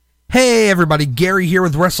everybody, Gary here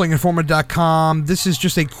with WrestlingInformant.com. This is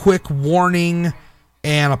just a quick warning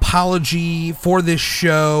and apology for this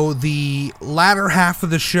show. The latter half of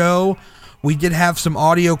the show, we did have some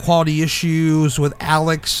audio quality issues with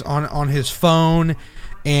Alex on his phone,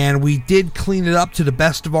 and we did clean it up to the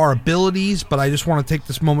best of our abilities, but I just want to take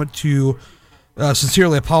this moment to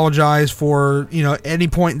sincerely apologize for, any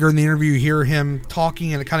point during the interview you hear him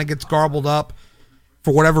talking and it kind of gets garbled up.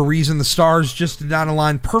 For whatever reason, the stars just did not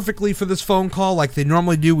align perfectly for this phone call like they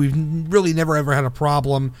normally do. We've really never, ever had a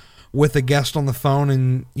problem with a guest on the phone.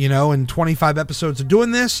 And, in 25 episodes of doing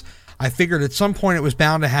this, I figured at some point it was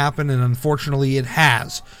bound to happen, and unfortunately it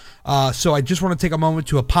has. So I just want to take a moment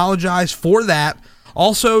to apologize for that.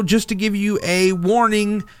 Also, just to give you a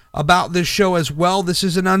warning about this show as well, this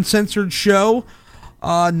is an uncensored show.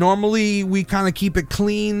 Normally, we kind of keep it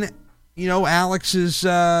clean. Alex is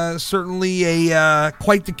certainly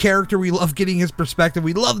quite the character. We love getting his perspective.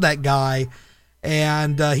 We love that guy,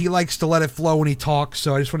 and he likes to let it flow when he talks.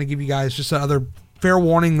 So I just want to give you guys just another fair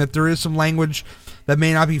warning that there is some language that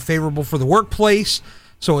may not be favorable for the workplace.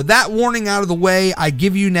 So with that warning out of the way, I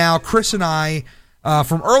give you now Chris and I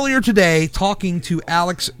from earlier today talking to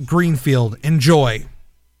Alex Greenfield. Enjoy.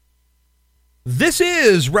 This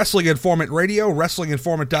is Wrestling Informant Radio,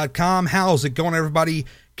 WrestlingInformant.com. How's it going, everybody?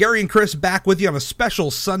 Gary and Chris back with you on a special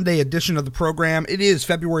Sunday edition of the program. It is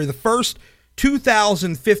February the 1st,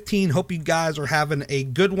 2015. Hope you guys are having a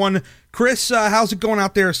good one. Chris, how's it going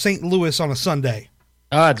out there in St. Louis on a Sunday?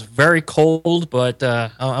 It's very cold, but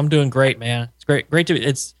I'm doing great, man. It's great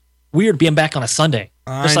it's weird being back on a Sunday.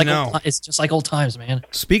 I know. It's just like old times, man.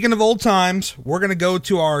 Speaking of old times, we're going to go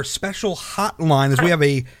to our special hotline as we have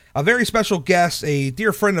a very special guest, a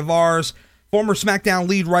dear friend of ours, former SmackDown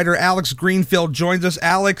lead writer Alex Greenfield joins us.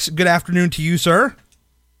 Alex, good afternoon to you, sir.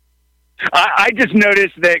 I just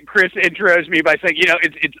noticed that Chris intros me by saying,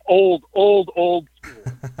 it's old school.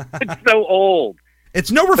 It's so old.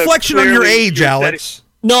 It's no reflection on your age, Alex.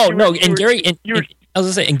 No, and Gary, I was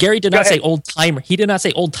gonna say, and Gary did not say old timer. He did not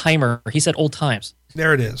say old timer. He said old times.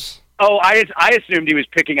 There it is. Oh, I assumed he was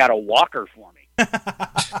picking out a walker for me.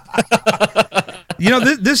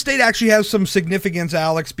 This date actually has some significance,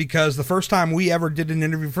 Alex, because the first time we ever did an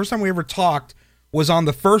interview, first time we ever talked was on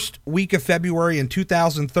the first week of February in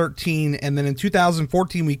 2013, and then in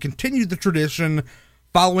 2014 we continued the tradition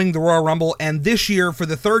following the Royal Rumble, and this year, for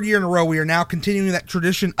the third year in a row, we are now continuing that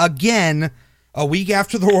tradition again a week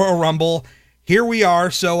after the Royal Rumble. Here we are,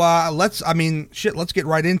 so let's get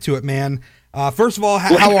right into it, man. First of all,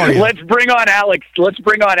 how are you? Let's bring on Alex. Let's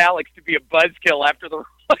bring on Alex to be a buzzkill after the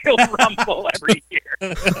Royal Rumble every year.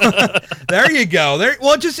 There you go.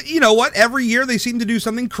 Well, just, what? Every year they seem to do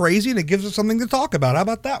something crazy, and it gives us something to talk about. How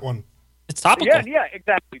about that one? It's topical. Yeah,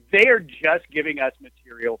 exactly. They are just giving us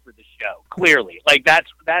material for the show. Clearly, that's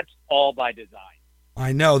all by design.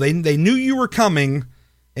 I know. They knew you were coming,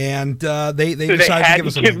 and they decided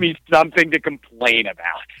to give me something to complain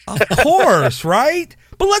about. Of course, right?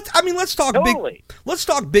 But let's talk totally. Let's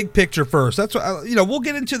talk big picture first. That's what we'll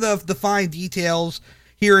get into the fine details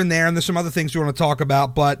here and there, and there's some other things we want to talk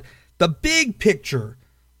about. But the big picture,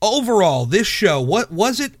 overall, this show, what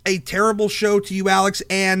was it a terrible show to you, Alex?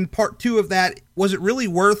 And part two of that, was it really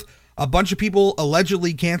worth a bunch of people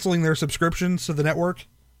allegedly canceling their subscriptions to the network?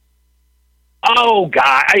 Oh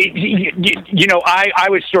God, I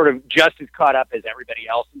was sort of just as caught up as everybody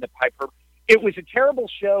else in the Piper. It was a terrible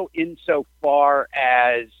show insofar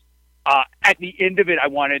as at the end of it, I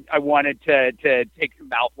wanted to take some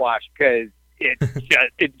mouthwash because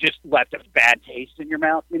it just left a bad taste in your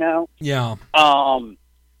mouth. Yeah.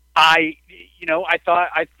 I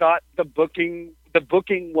thought the booking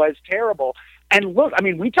was terrible. And look,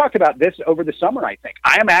 we talked about this over the summer, I think.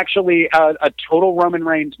 I am actually a total Roman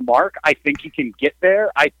Reigns mark. I think he can get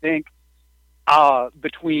there. I think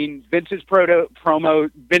between Vince's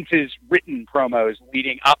Vince's written promos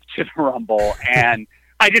leading up to the Rumble, and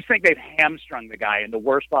I just think they've hamstrung the guy in the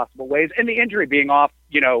worst possible ways. And the injury being off,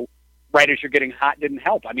 right as you're getting hot didn't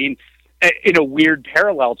help. In a weird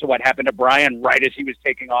parallel to what happened to BRYAN right as he was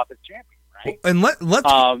taking off as champion. Right? And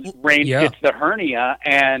Reigns gets the hernia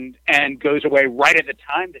and goes away right at the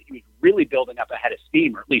time that he was really building up a head of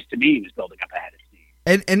steam, or at least to me, he was building up a head of steam.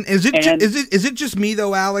 And is it just me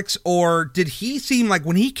though, Alex, or did he seem like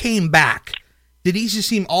when he came back, did he just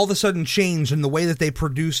seem all of a sudden change in the way that they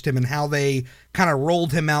produced him and how they kind of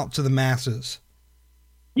rolled him out to the masses?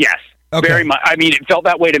 Yes, okay. Very much. It felt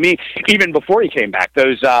that way to me even before he came back.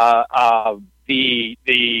 Those the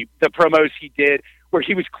promos he did, where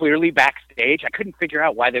he was clearly backstage. I couldn't figure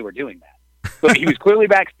out why they were doing that. But he was clearly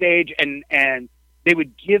backstage, and they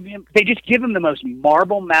just give him the most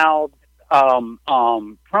marble-mouthed,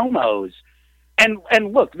 promos.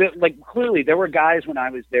 And look, like clearly there were guys when I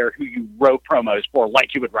was there who you wrote promos for,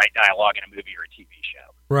 like you would write dialogue in a movie or a TV show.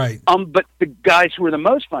 Right. But the guys who were the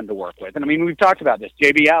most fun to work with, and I mean, we've talked about this,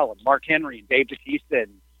 JBL and Mark Henry and Dave Bautista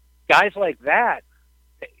and guys like that,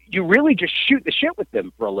 you really just shoot the shit with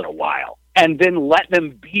them for a little while and then let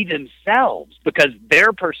them be themselves because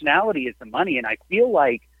their personality is the money. And I feel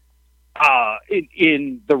like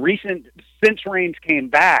in the recent, since Reigns came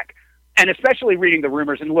back, and especially reading the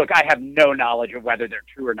rumors, and look, I have no knowledge of whether they're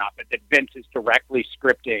true or not, but that Vince is directly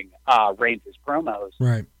scripting Reigns' promos.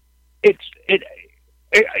 Right.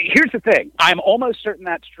 Here's the thing. I'm almost certain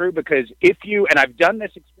that's true because if you, and I've done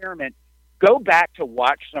this experiment, go back to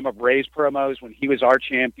watch some of Ray's promos when he was our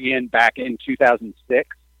champion back in 2006.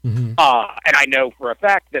 Mm-hmm. And I know for a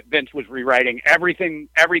fact that Vince was rewriting everything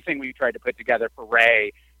we tried to put together for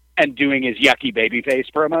Ray and doing his yucky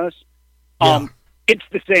babyface promos. Yeah. It's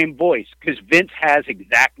the same voice because Vince has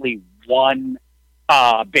exactly one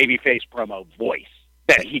babyface promo voice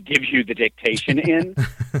that he gives you the dictation in.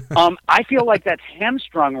 I feel like that's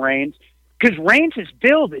hamstrung Reigns because Reigns'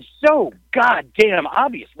 build is so goddamn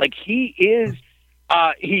obvious. Like he is,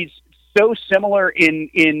 he's so similar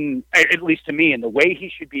in at least to me in the way he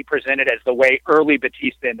should be presented as the way early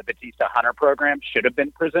Batista and the Batista Hunter program should have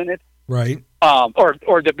been presented. Right.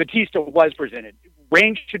 Or the Batista was presented.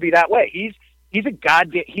 Reigns should be that way. He's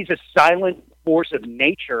a silent force of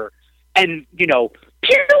nature, and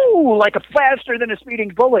pew, like a faster than a speeding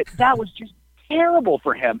bullet. That was just terrible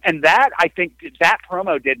for him, and that I think that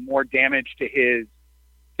promo did more damage to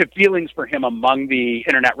feelings for him among the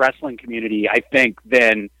internet wrestling community, I think,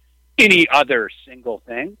 than any other single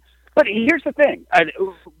thing. But here's the thing: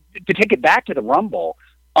 to take it back to the Rumble.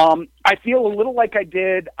 I feel a little like I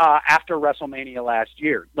did after WrestleMania last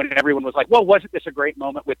year when everyone was like, well, wasn't this a great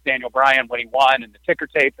moment with Daniel Bryan when he won and the ticker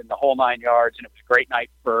tape and the whole 9 yards and it was a great night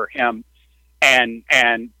for him and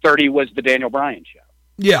 30 was the Daniel Bryan show.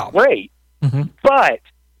 Yeah. Great. Mm-hmm. But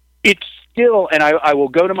it's still, and I will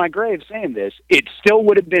go to my grave saying this, it still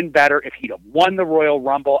would have been better if he'd have won the Royal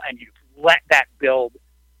Rumble and you let that build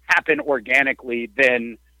happen organically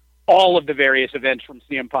than all of the various events from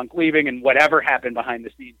CM Punk leaving and whatever happened behind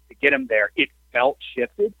the scenes to get him there. It felt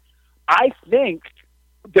shifted. I think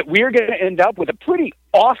that we're going to end up with a pretty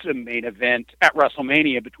awesome main event at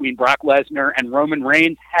WrestleMania between Brock Lesnar and Roman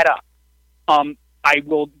Reigns head up. I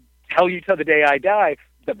will tell you till the day I die,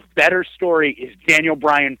 the better story is Daniel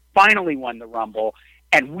Bryan finally won the Rumble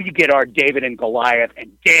and we get our David and Goliath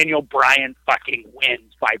and Daniel Bryan fucking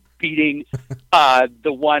wins by beating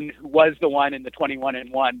the one who was the one in the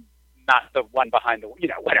 21-1, not the one behind the,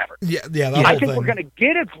 whatever. Yeah. I think we're going to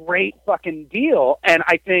get a great fucking deal, and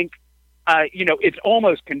I think, it's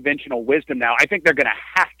almost conventional wisdom now. I think they're going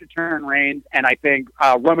to have to turn Reigns, and I think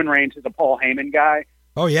Roman Reigns is a Paul Heyman guy.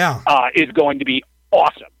 Oh yeah, is going to be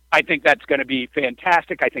awesome. I think that's going to be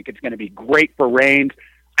fantastic. I think it's going to be great for Reigns.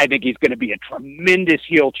 I think he's going to be a tremendous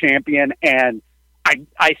heel champion, and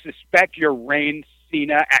I suspect your Reigns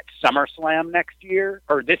Cena at SummerSlam next year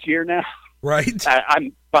or this year now. Right.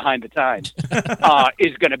 I'm behind the times.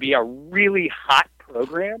 Is going to be a really hot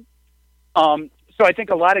program. So I think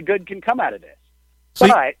a lot of good can come out of this.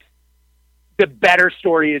 But the better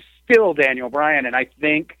story is still Daniel Bryan, and I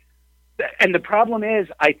think, and the problem is,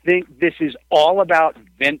 I think this is all about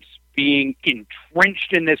Vince being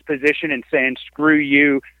entrenched in this position and saying, screw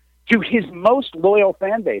you, to his most loyal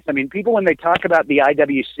fan base. I mean, people, when they talk about the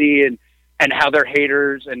IWC and how they're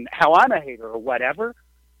haters and how I'm a hater or whatever,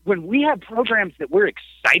 when we have programs that we're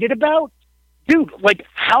excited about, dude, like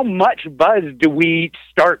how much buzz do we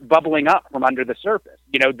start bubbling up from under the surface?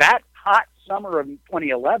 That hot summer of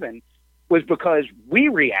 2011 was because we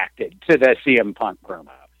reacted to the CM Punk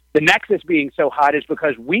promo. The Nexus being so hot is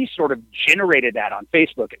because we sort of generated that on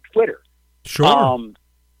Facebook and Twitter. Sure.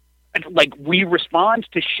 Like we respond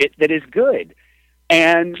to shit that is good.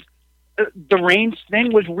 And the Reigns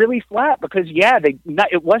thing was really flat because,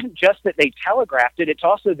 it wasn't just that they telegraphed it. It's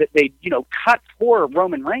also that they, cut poor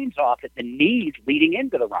Roman Reigns off at the knees leading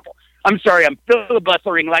into the Rumble. I'm sorry, I'm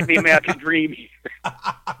filibustering like the American dream here.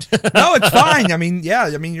 No, it's fine. I mean,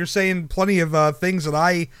 you're saying plenty of things that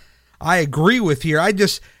I agree with here.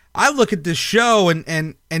 I look at this show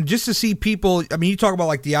and just to see people, I mean, you talk about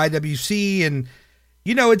like the IWC and,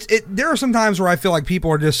 there are some times where I feel like people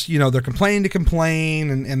are just, they're complaining to complain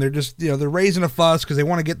and they're just, they're raising a fuss because they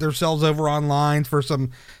want to get themselves over online for some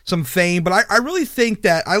fame. But I really think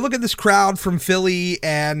that I look at this crowd from Philly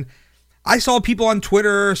and I saw people on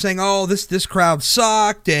Twitter saying, oh, this crowd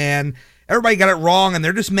sucked and everybody got it wrong and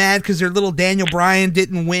they're just mad because their little Daniel Bryan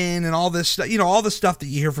didn't win and all this, all the stuff that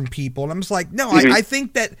you hear from people. And I'm just like, no, I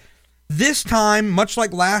think that this time, much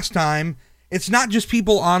like last time, it's not just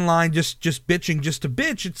people online just bitching just to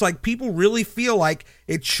bitch. It's like people really feel like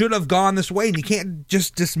it should have gone this way, and you can't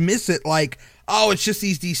just dismiss it like, oh, it's just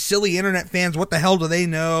these silly internet fans. What the hell do they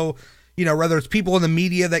know? You know, whether it's people in the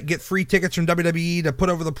media that get free tickets from WWE to put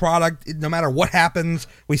over the product, no matter what happens.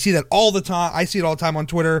 We see that all the time. I see it all the time on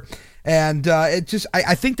Twitter. And I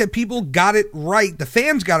think that people got it right. The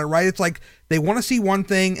fans got it right. It's like they want to see one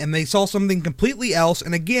thing and they saw something completely else.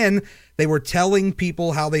 And again, they were telling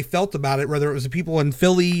people how they felt about it, whether it was the people in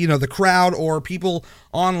Philly, you know, the crowd, or people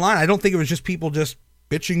online. I don't think it was just people just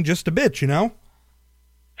bitching just to bitch, you know?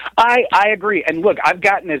 I agree. And look, I've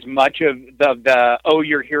gotten as much of the oh,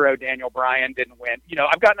 your hero Daniel Bryan didn't win. You know,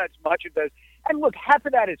 I've gotten as much of those. And look, half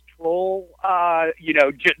of that is troll, you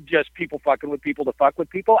know, just people fucking with people to fuck with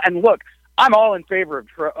people. And look, I'm all in favor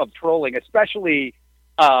of trolling, especially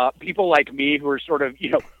people like me who are sort of, you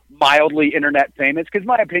know, mildly internet famous, because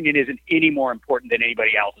my opinion isn't any more important than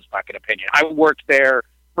anybody else's fucking opinion. I worked there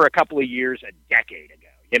for a couple of years a decade ago,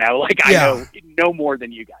 you know, like I know no more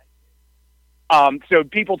than you guys. So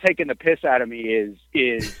people taking the piss out of me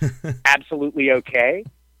is absolutely okay.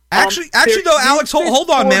 Actually, though, Alex, hold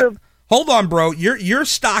on, man. Hold on, bro. Your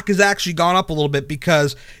stock has actually gone up a little bit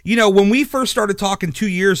because, you know, when we first started talking 2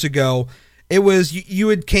 years ago, it was you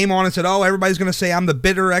had came on and said, "Oh, everybody's going to say I'm the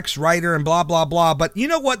bitter ex-writer and blah blah blah." But you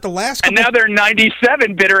know what? The last couple and now there are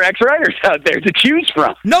 97 bitter ex-writers out there to choose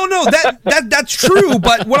from. No, that's true.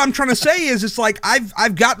 But what I'm trying to say is, it's like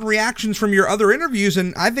I've gotten reactions from your other interviews,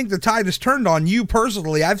 and I think the tide has turned on you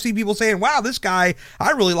personally. I've seen people saying, "Wow, this guy,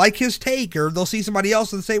 I really like his take," or they'll see somebody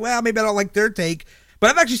else and say, "Well, maybe I don't like their take." But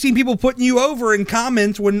I've actually seen people putting you over in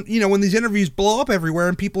comments when these interviews blow up everywhere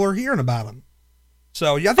and people are hearing about them.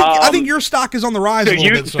 So yeah, I think your stock is on the rise a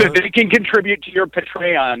little bit, sir. So they can contribute to your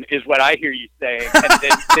Patreon, is what I hear you saying. And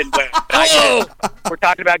then we're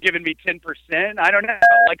talking about giving me 10%. I don't know.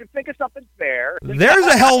 Like, think of something fair. There's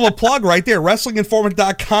a hell of a plug right there.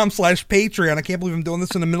 WrestlingInformant.com/Patreon. I can't believe I'm doing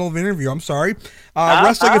this in the middle of an interview. I'm sorry.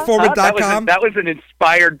 WrestlingInformant.com. That was an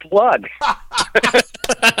inspired plug.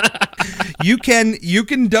 You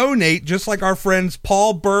can donate just like our friends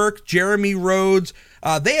Paul Burke, Jeremy Rhodes.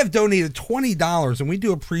 They have donated $20, and we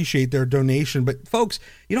do appreciate their donation. But folks,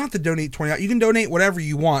 you don't have to donate $20. You can donate whatever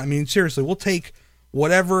you want. I mean, seriously, we'll take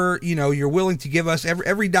whatever you're willing to give us.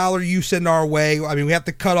 Every dollar you send our way. I mean, we have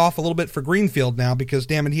to cut off a little bit for Greenfield now because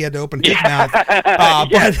damn it, he had to open his mouth. But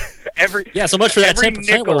so much for that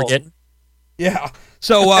 10% we're getting. Yeah.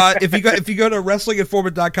 So if you go to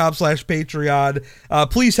WrestlingInformant.com/Patreon,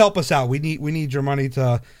 please help us out. We need your money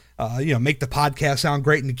to make the podcast sound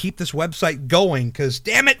great and to keep this website going, because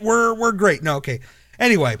damn it, we're great. No, okay.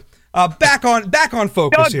 Anyway, back on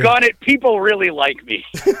focus here. Doggone it, people really like me.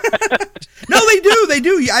 No, they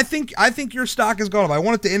do. I think your stock has gone up. I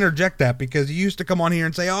wanted to interject that because you used to come on here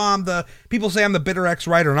and say, "Oh, people say I'm the bitter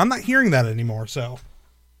ex-writer," and I'm not hearing that anymore. So,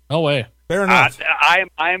 no way. Fair enough.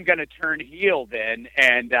 I am going to turn heel then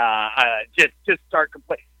and just start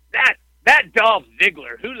complaining. That Dolph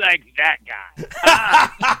Ziggler, who likes that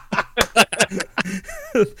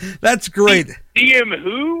guy? That's great. CM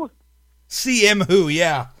who? CM who,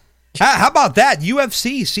 yeah. How about that?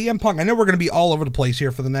 UFC, CM Punk. I know we're going to be all over the place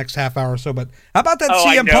here for the next half hour or so, but how about that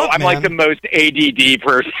CM Punk, I'm like the most ADD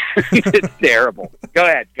person. It's terrible. Go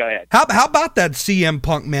ahead. How about that CM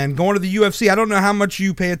Punk, man, going to the UFC? I don't know how much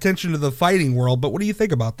you pay attention to the fighting world, but what do you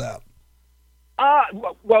think about that?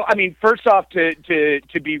 Well, I mean, first off, to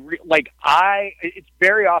be it's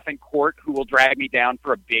very often Court who will drag me down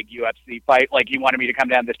for a big UFC fight. Like, he wanted me to come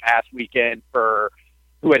down this past weekend for,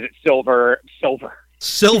 who is it, Silver?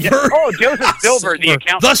 Yeah. Oh, Joseph Silver, the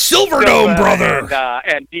accountant. The Silverdome brother.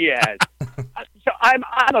 And Diaz. So I'm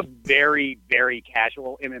a very, very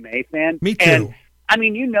casual MMA fan. Me too. And, I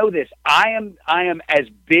mean, you know this. I am as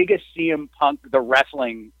big a CM Punk, the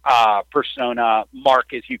wrestling persona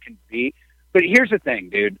mark as you can be. But here's the thing,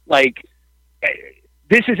 dude. Like,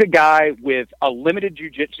 this is a guy with a limited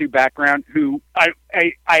jiu-jitsu background who I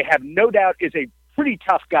have no doubt is a pretty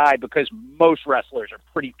tough guy, because most wrestlers are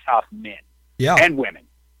pretty tough men and women,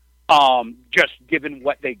 just given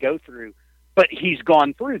what they go through. But he's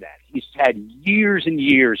gone through that. He's had years and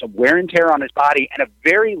years of wear and tear on his body and a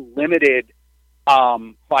very limited a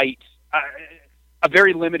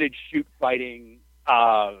very limited shoot fighting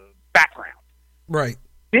background. Right.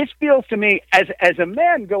 This feels to me, as a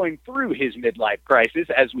man going through his midlife crisis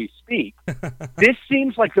as we speak, this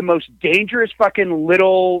seems like the most dangerous fucking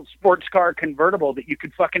little sports car convertible that you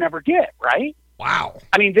could fucking ever get, right? Wow.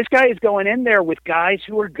 I mean, this guy is going in there with guys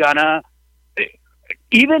who are gonna,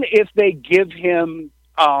 even if they give him,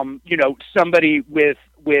 somebody with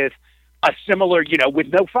a similar, with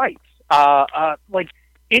no fights, Like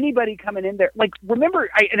anybody coming in there, like remember,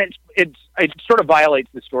 it sort of violates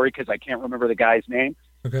the story because I can't remember the guy's name.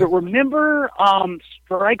 Okay. But remember,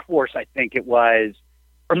 Strike Force, I think it was,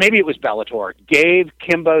 or maybe it was Bellator, gave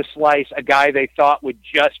Kimbo Slice a guy they thought would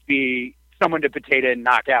just be someone to potato and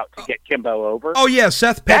knock out to get Kimbo over. Oh yeah,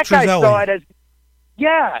 Seth That guy Petrozelli. saw it as,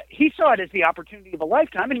 he saw it as the opportunity of a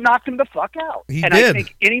lifetime and knocked him the fuck out. He and did. I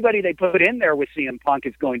think anybody they put in there with CM Punk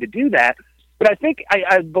is going to do that. But I think,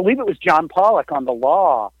 I believe it was John Pollock on the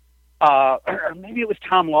Law, or maybe it was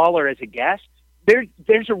Tom Lawler as a guest.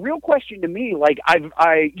 There's a real question to me. Like I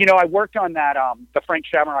worked on that the Frank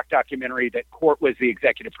Shamrock documentary that Court was the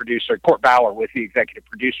executive producer. Court Bauer was the executive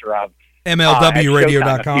producer of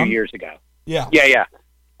MLWradio.com a few years ago. Yeah.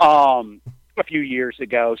 A few years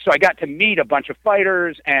ago. So I got to meet a bunch of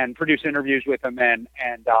fighters and produce interviews with them, and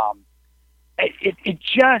it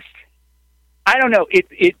just, I don't know.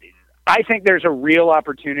 I think there's a real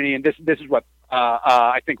opportunity, and this is what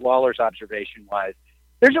I think Lawler's observation was.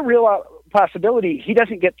 There's a real possibility he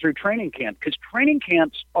doesn't get through training camp, because training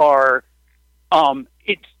camps are,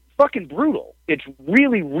 it's fucking brutal. It's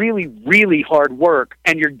really, really, really hard work,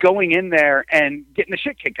 and you're going in there and getting the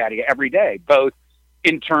shit kicked out of you every day, both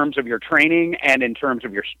in terms of your training and in terms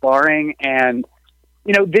of your sparring. And,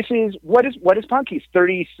 this is, what is Punk? He's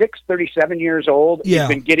 36, 37 years old. Yeah. He's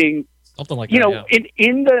been getting, something like that.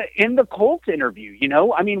 in the Colt interview,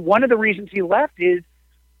 I mean, one of the reasons he left is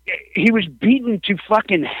he was beaten to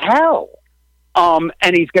fucking hell.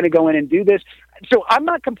 And he's going to go in and do this. So I'm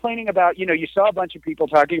not complaining about, you saw a bunch of people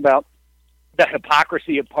talking about the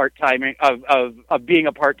hypocrisy of part-timing, of being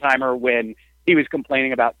a part-timer when he was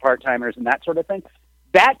complaining about part-timers and that sort of thing.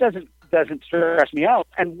 That doesn't stress me out.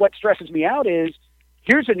 And what stresses me out is,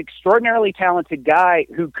 here's an extraordinarily talented guy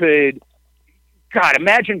who could, God,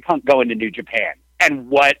 imagine Punk going to New Japan and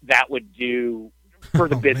what that would do for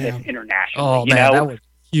the business internationally. Oh, man, that was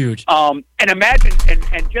huge. And imagine,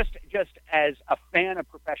 and just as a fan of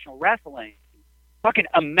professional wrestling, fucking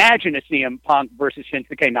imagine a CM Punk versus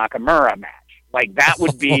Shinsuke Nakamura match. Like, that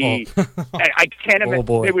would be, I can't imagine.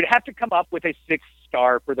 Boy. They would have to come up with a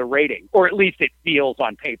 6-star for the rating, or at least it feels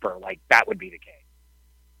on paper like that would be the case.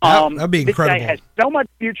 That'd be incredible. This guy has so much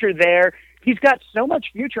future there. He's got so much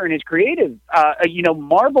future in his creative.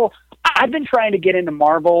 Marvel, I've been trying to get into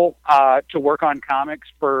Marvel to work on comics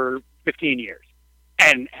for 15 years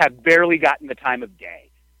and have barely gotten the time of day.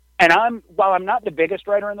 And while I'm not the biggest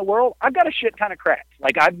writer in the world, I've got a shit ton of credits.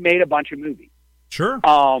 Like, I've made a bunch of movies. Sure.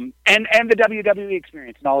 And the WWE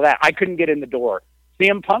experience and all that. I couldn't get in the door.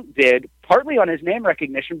 CM Punk did, partly on his name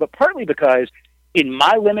recognition, but partly because in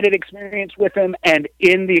my limited experience with him and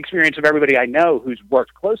in the experience of everybody I know who's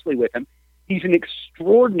worked closely with him, he's an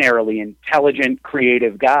extraordinarily intelligent,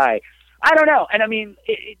 creative guy. I don't know. And I mean,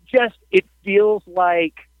 it feels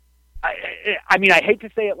like, I mean, I hate to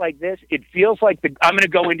say it like this. It feels like I'm going to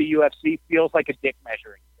go into UFC feels like a dick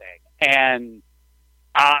measuring thing. And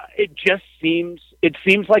it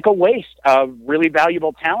seems like a waste of really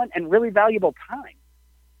valuable talent and really valuable time.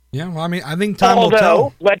 Yeah, well, I mean, I think time will tell.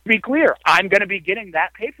 Although, let's be clear, I'm going to be getting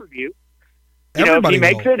that pay-per-view. If he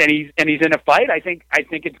makes it and he's in a fight, I think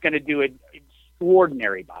it's going to do an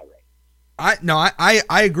extraordinary buy rate.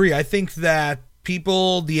 I agree. I think that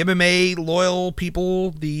people, the MMA loyal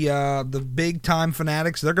people, the big time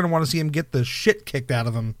fanatics, they're going to want to see him get the shit kicked out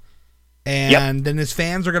of him. And then his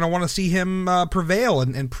fans are going to want to see him prevail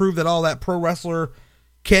and prove that all that pro wrestler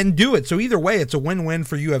can do it. So either way, it's a win-win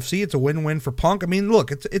for UFC. It's a win-win for Punk. I mean,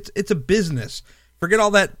 look, it's a business. Forget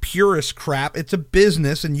all that purist crap. It's a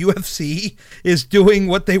business, and UFC is doing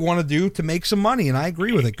what they want to do to make some money, and I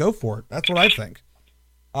agree with it. Go for it. That's what I think.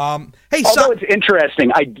 Hey, although it's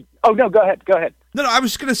interesting, no, go ahead. No, I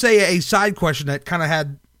was just going to say a side question that kind of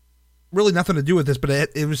had really nothing to do with this, but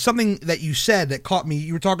it was something that you said that caught me.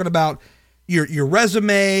 You were talking about your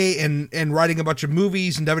resume and writing a bunch of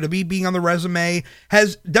movies and WWE being on the resume.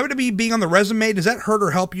 Has WWE being on the resume, does that hurt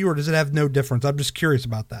or help you, or does it have no difference? I'm just curious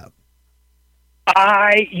about that.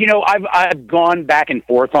 I've gone back and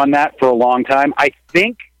forth on that for a long time. I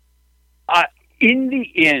think in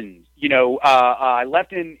the end, I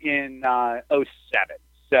left in 07.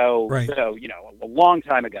 So, right. So, a long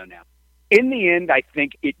time ago now. In the end, I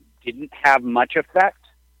think it didn't have much effect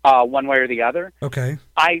one way or the other. Okay.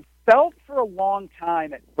 I felt for a long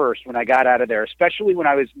time at first when I got out of there, especially when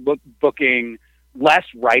I was booking less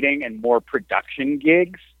writing and more production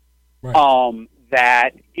gigs, right.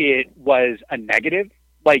 That it was a negative.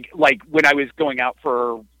 Like when I was going out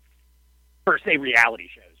for say, reality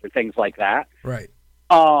shows or things like that. Right.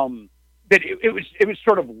 That it was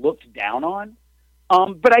sort of looked down on.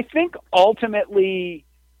 But I think ultimately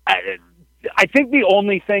I think the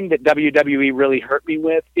only thing that WWE really hurt me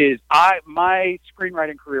with is my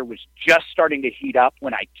screenwriting career was just starting to heat up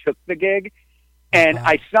when I took the gig. And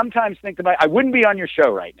I sometimes think about, I wouldn't be on your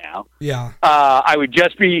show right now. Yeah. I would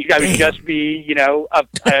just be, you know,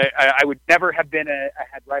 I would never have been a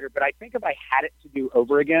head writer, but I think if I had it to do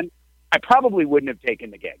over again, I probably wouldn't have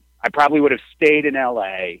taken the gig. I probably would have stayed in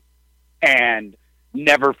LA and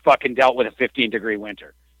never fucking dealt with a 15-degree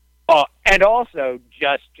winter. And also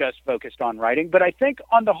just focused on writing. But I think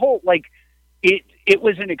on the whole, like it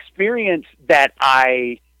was an experience that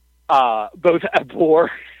I both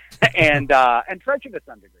abhor and treasure to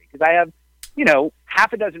some degree, because I have, you know,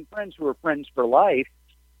 half a dozen friends who are friends for life.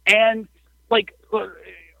 And like,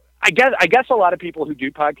 I guess a lot of people who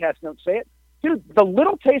do podcasts don't say it. Dude, the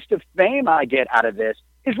little taste of fame I get out of this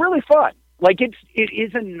is really fun. Like it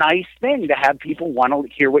is a nice thing to have people want to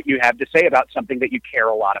hear what you have to say about something that you care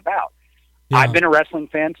a lot about. Yeah. I've been a wrestling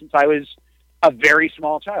fan since I was a very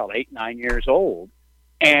small child, 8, 9 years old.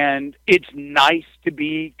 And it's nice to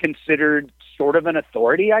be considered sort of an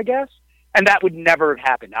authority, I guess. And that would never have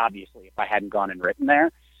happened, obviously, if I hadn't gone and written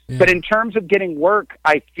there. Yeah. But in terms of getting work,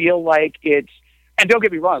 I feel like it's, and don't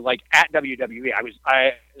get me wrong, like at WWE,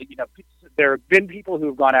 you know, there have been people who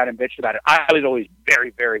have gone out and bitched about it. I was always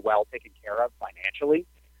very, very well taken care of financially,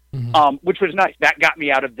 which was nice. That got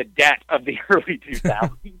me out of the debt of the early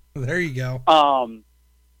 2000s. There you go.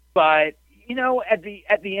 But you know, at the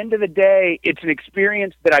end of the day, it's an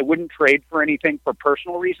experience that I wouldn't trade for anything for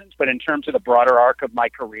personal reasons. But in terms of the broader arc of my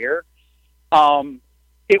career,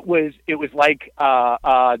 it was like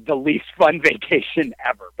the least fun vacation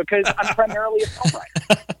ever, because I'm primarily a film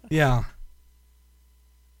writer. Yeah.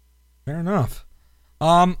 Fair enough.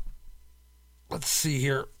 Let's see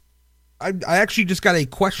here. I actually just got a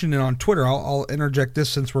question in on Twitter. I'll interject this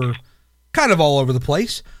since we're kind of all over the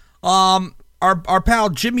place. Our pal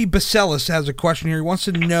Jimmy Bacelis has a question here. He wants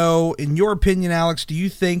to know, in your opinion, Alex, do you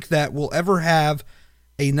think that we'll ever have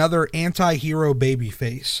another anti-hero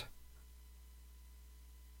babyface?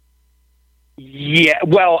 Yeah,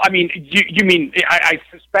 well, I mean, you mean, I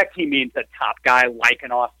suspect he means a top guy like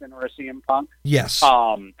an Austin or a CM Punk. Yes. Yeah.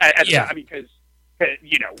 I mean, because,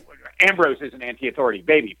 you know, Ambrose is an anti-authority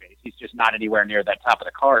babyface. He's just not anywhere near that top of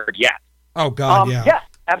the card yet. Oh, God, yeah. Yeah,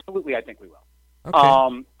 absolutely, I think we will.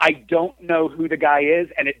 Okay. I don't know who the guy is,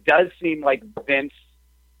 and it does seem like Vince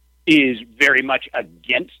is very much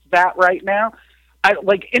against that right now.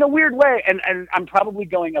 Like, in a weird way, and I'm probably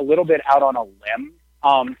going a little bit out on a limb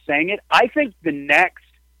saying it. I think the next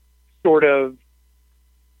sort of,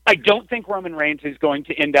 I don't think Roman Reigns is going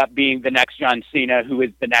to end up being the next John Cena, who is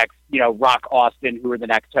the next, you know, Rock Austin, who are the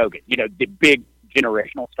next Hogan, you know, the big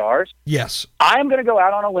generational stars. Yes. I'm going to go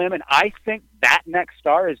out on a limb, and I think that next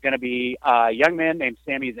star is going to be a young man named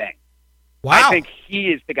Sami Zayn. Wow. I think he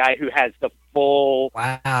is the guy who has the full,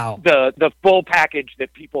 the full package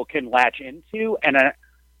that people can latch into.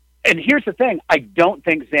 And here's the thing. I don't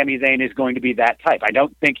think Sami Zayn is going to be that type. I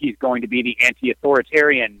don't think he's going to be the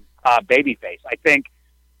anti-authoritarian babyface. I think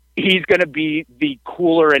he's going to be the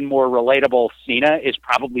cooler and more relatable Cena is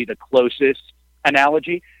probably the closest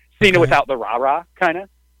analogy. Cena without the rah-rah, kind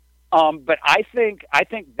of. But I think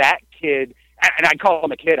that kid, and I call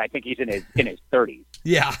him a kid, I think he's in his 30s.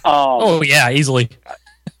 Yeah. Oh, yeah, easily.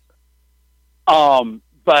 But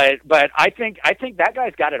I think that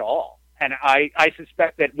guy's got it all. And I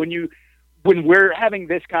suspect that when we're having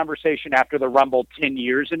this conversation after the Rumble 10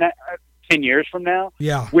 years from now,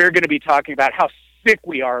 yeah, we're going to be talking about how sick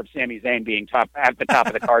we are of Sami Zayn being at the top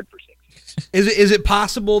of the card for 6 years. Is it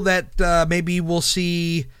possible that maybe we'll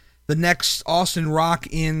see the next Austin Rock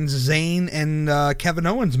in Zayn and Kevin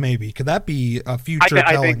Owens? Maybe could that be a future?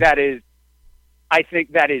 I think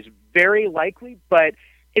that is very likely, but.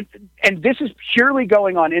 And this is purely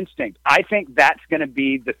going on instinct. I think that's going to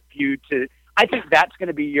be the feud to. I think that's going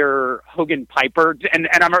to be your Hogan Piper, and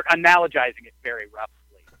I'm analogizing it very roughly.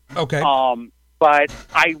 Okay. But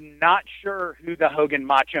I'm not sure who the Hogan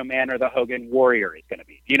Macho Man or the Hogan Warrior is going to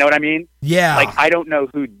be. You know what I mean? Yeah. Like I don't know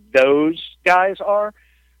who those guys are.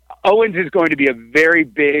 Owens is going to be a very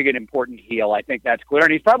big and important heel. I think that's clear,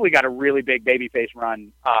 and he's probably got a really big babyface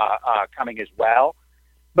run coming as well.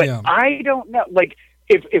 But yeah. I don't know, like.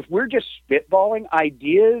 If we're just spitballing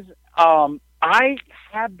ideas, I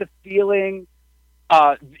have the feeling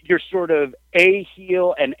you're sort of a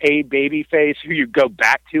heel and a babyface who you go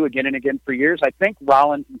back to again and again for years. I think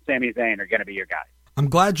Rollins and Sami Zayn are going to be your guys. I'm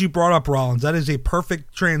glad you brought up Rollins. That is a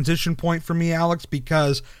perfect transition point for me, Alex,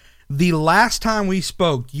 because the last time we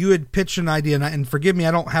spoke, you had pitched an idea, and forgive me,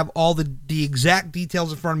 I don't have all the exact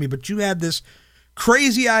details in front of me, but you had this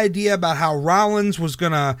crazy idea about how Rollins was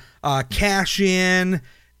going to cash in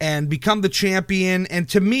and become the champion. And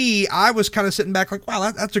to me, I was kind of sitting back like,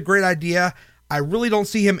 wow, that's a great idea. I really don't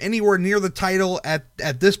see him anywhere near the title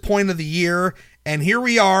at this point of the year. And here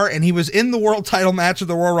we are, and he was in the world title match of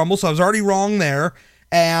the Royal Rumble, so I was already wrong there.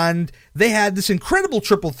 And they had this incredible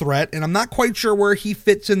triple threat, and I'm not quite sure where he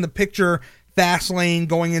fits in the picture Fastlane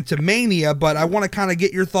going into Mania, but I want to kind of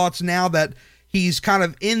get your thoughts now that he's kind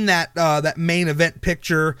of in that main event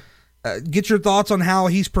picture. Get your thoughts on how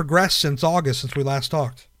he's progressed since August, since we last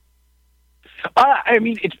talked. I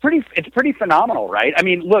mean, it's pretty phenomenal, right? I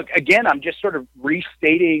mean, look, again, I'm just sort of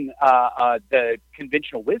restating the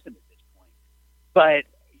conventional wisdom at this point. But,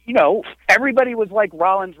 you know, everybody was like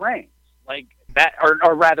Rollins Reigns, like that,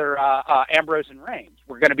 or rather Ambrose and Reigns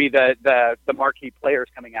were going to be the marquee players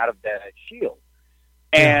coming out of the Shield.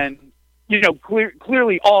 And, you know,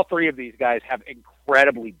 clearly all three of these guys have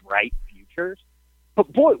incredibly bright futures.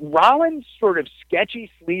 But, boy, Rollins' sort of sketchy,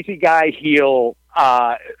 sleazy guy heel,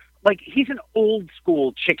 like he's an old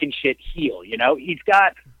school chicken shit heel, you know? He's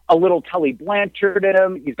got a little Tully Blanchard in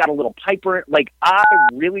him. He's got a little Piper. Like, I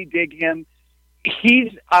really dig him.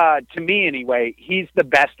 He's, to me anyway, he's the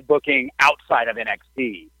best booking outside of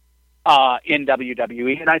NXT in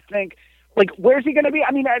WWE. And I think, like, where's he going to be?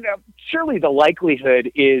 I mean, surely the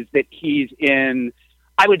likelihood is that he's in,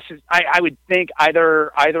 I would think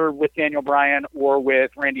either with Daniel Bryan or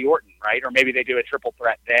with Randy Orton, right? Or maybe they do a triple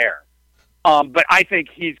threat there. But I think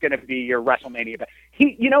he's going to be your WrestleMania.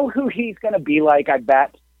 You know who he's going to be like, I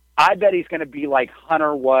bet he's going to be like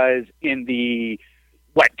Hunter was in the,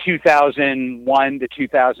 2001 to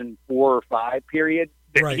 2004 or 5 period.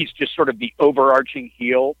 Right. He's just sort of the overarching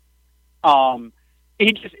heel.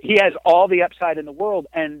 He has all the upside in the world.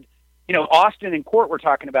 And, you know, Austin and Court were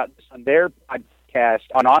talking about this on their podcast,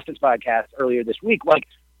 on Austin's podcast earlier this week. Like,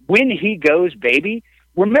 when he goes baby,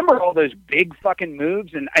 remember all those big fucking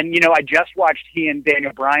moves? And you know, I just watched he and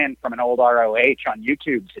Daniel Bryan from an old ROH on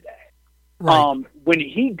YouTube today. Right. When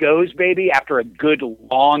he goes baby after a good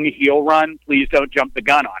long heel run, please don't jump the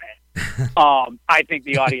gun on it. I think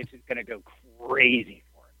the audience is going to go crazy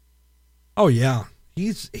for it. Oh yeah,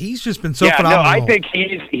 he's just been so phenomenal. No, I think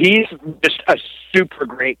he's just a super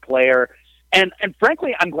great player, and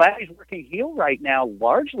frankly, I'm glad he's working heel right now,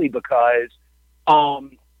 largely because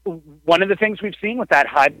one of the things we've seen with that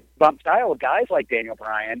high bump style of guys like Daniel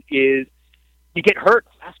Bryan is you get hurt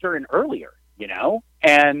faster and earlier, you know,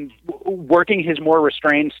 and working his more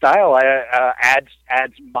restrained style adds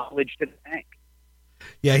mileage to the tank.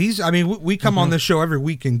 Yeah, we come on this show every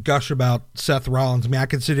week and gush about Seth Rollins. I mean, I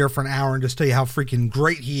could sit here for an hour and just tell you how freaking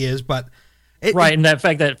great he is, but and the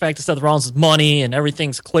fact that Seth Rollins is money and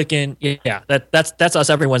everything's clicking, yeah, that's us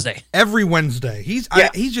every Wednesday. Every Wednesday, he's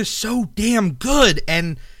just so damn good,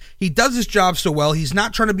 and he does his job so well. He's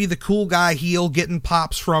not trying to be the cool guy heel, getting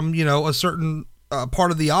pops from, you know, a certain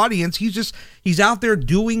part of the audience. He's out there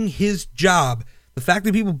doing his job. The fact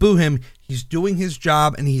that people boo him, he's doing his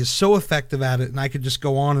job, and he is so effective at it. And I could just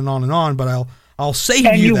go on and on and on, but I'll save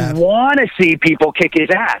you that. And you want to see people kick his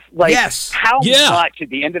ass. Like, yes. How much at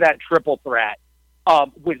the end of that triple threat,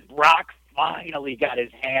 when Brock finally got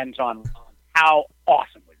his hands on how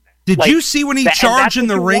awesome was that? Did you see when he charged in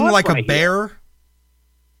the ring like a bear? Here.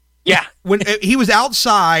 Yeah. When he was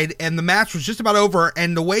outside and the match was just about over,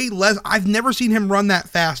 and the way I've never seen him run that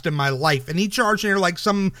fast in my life. And he charged in there like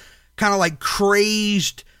some kind of like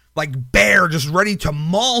crazed like bear just ready to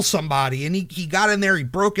maul somebody. And he got in there, he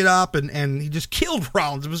broke it up, and he just killed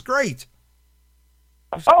Rollins. It was great.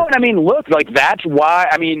 Oh, and I mean, look, like that's why,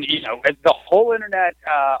 I mean, you know, the whole internet,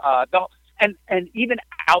 and even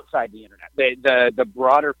outside the internet, the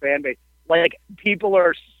broader fan base, like people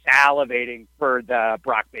are salivating for the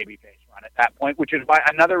Brock babyface run at that point, which is why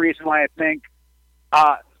another reason why I think,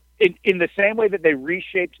 in the same way that they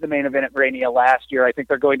reshaped the main event at Mania last year, I think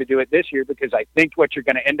they're going to do it this year, because I think what you're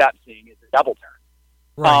going to end up seeing is a double turn.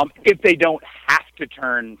 Right. If they don't have to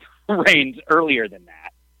turn Reigns earlier than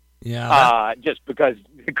that. Yeah. Just because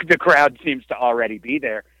the crowd seems to already be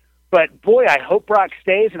there. But boy, I hope Brock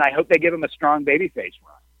stays, and I hope they give him a strong babyface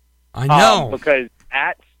run. I know. Because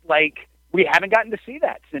that's like, we haven't gotten to see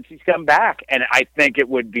that since he's come back, and I think it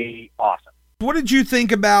would be awesome. What did you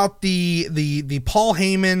think about the Paul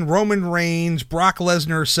Heyman, Roman Reigns, Brock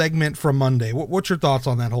Lesnar segment from Monday? What's your thoughts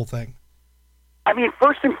on that whole thing? I mean,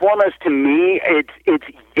 first and foremost, to me, it's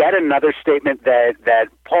yet another statement that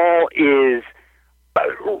Paul is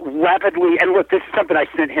rapidly, and look, this is something I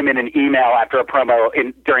sent him in an email after a promo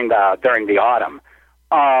during the autumn.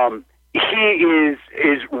 He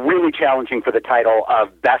is really challenging for the title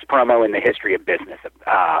of best promo in the history of business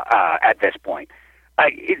at this point.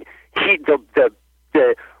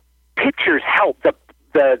 The pictures help.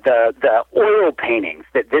 the oil paintings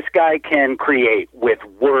that this guy can create with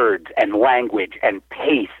words and language and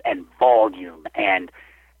pace and volume and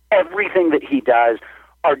everything that he does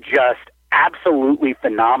are just absolutely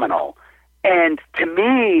phenomenal. And to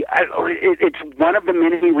me, it's one of the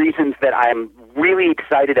many reasons that I'm really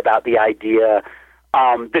excited about the idea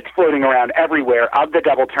that's floating around everywhere of the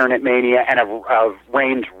double turn at Mania and of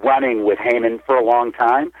Reigns running with Heyman for a long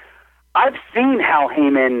time. I've seen how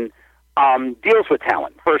Heyman deals with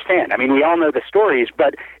talent firsthand. I mean, we all know the stories,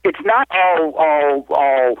 but it's not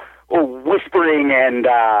all whispering and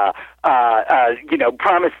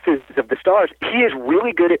promises of the stars. He is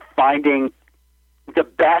really good at finding the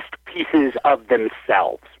best pieces of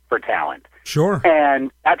themselves for talent. Sure. And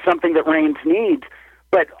that's something that Reigns needs.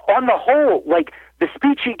 But on the whole, like the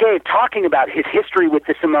speech he gave talking about his history with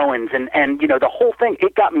the Samoans and the whole thing,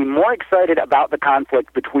 it got me more excited about the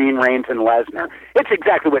conflict between Reigns and Lesnar. It's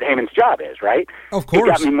exactly what Heyman's job is, right? Of course.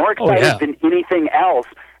 It got me more excited than anything else.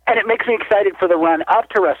 And it makes me excited for the run up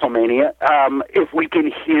to WrestleMania if we can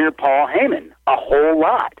hear Paul Heyman a whole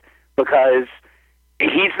lot, because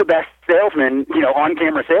he's the best salesman,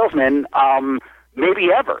 on-camera salesman, maybe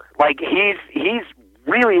ever. Like, he's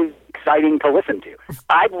really exciting to listen to.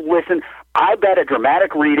 I bet a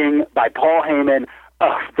dramatic reading by Paul Heyman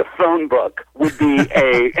of the phone book would be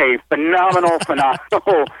a phenomenal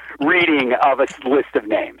reading of a list of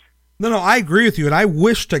names. No, I agree with you, and I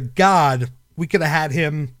wish to God we could have had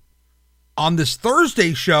him on this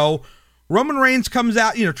Thursday show. Roman Reigns comes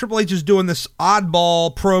out, Triple H is doing this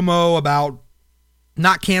oddball promo about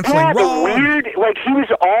not canceling Raw. Weird, like he was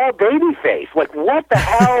all babyface. Like, what the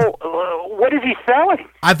hell? What is he selling?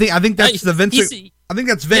 I think that's the Vince. I think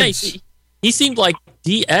that's Vince. Yeah, he seemed like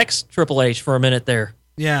DX Triple H for a minute there.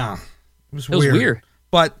 Yeah, it was weird.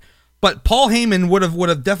 But Paul Heyman would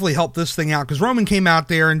have definitely helped this thing out, because Roman came out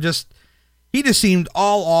there and he just seemed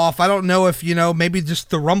all off. I don't know if maybe just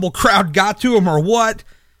the Rumble crowd got to him or what.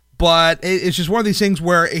 But it's just one of these things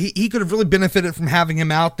where he could have really benefited from having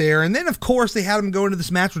him out there. And then, of course, they had him go into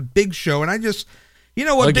this match with Big Show. And I just,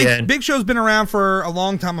 Big Show's been around for a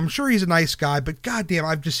long time. I'm sure he's a nice guy, but goddamn,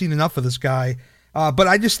 I've just seen enough of this guy. But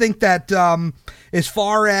I just think that as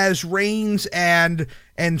far as Reigns and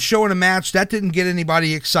showing a match, that didn't get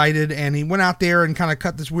anybody excited. And he went out there and kind of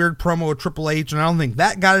cut this weird promo with Triple H, and I don't think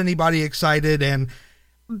that got anybody excited. And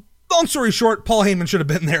long story short, Paul Heyman should have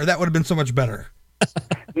been there. That would have been so much better.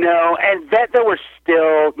 No, and that there were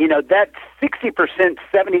still, that 60%,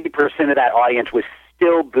 70% of that audience was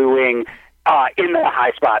still booing in the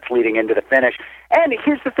high spots leading into the finish. And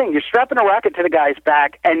here's the thing, you're strapping a rocket to the guy's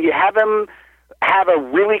back, and you have him have a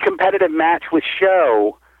really competitive match with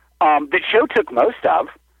Show that Show took most of.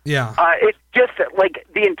 Yeah. It's just like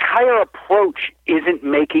the entire approach isn't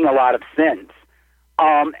making a lot of sense.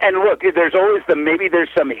 And look, there's always maybe there's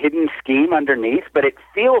some hidden scheme underneath, but it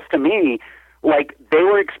feels to me like they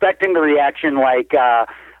were expecting the reaction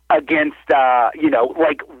against,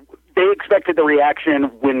 like they expected the reaction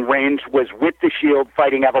when Reigns was with the Shield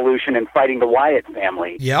fighting Evolution and fighting the Wyatt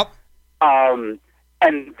family. Yep. And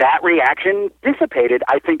that reaction dissipated,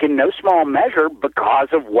 I think, in no small measure because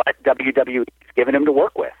of what WWE has given him to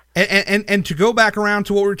work with. And to go back around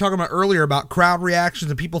to what we were talking about earlier about crowd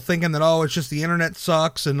reactions and people thinking that, it's just the internet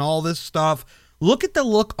sucks and all this stuff. Look at the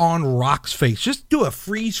look on Rock's face. Just do a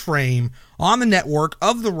freeze frame on the network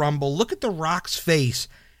of the Rumble. Look at the Rock's face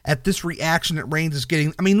at this reaction that Reigns is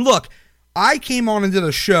getting. I mean, look, I came on and did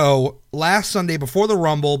a show last Sunday before the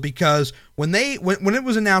Rumble because when it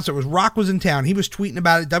was announced that Rock was in town, he was tweeting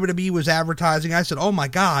about it, WWE was advertising. I said, oh my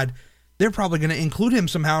God, they're probably going to include him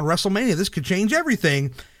somehow in WrestleMania. This could change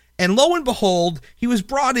everything. And lo and behold, he was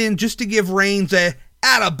brought in just to give Reigns a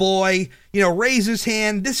attaboy, raise his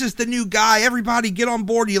hand. This is the new guy. Everybody get on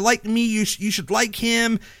board. You like me, you should like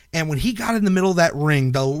him. And when he got in the middle of that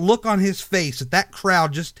ring, the look on his face at that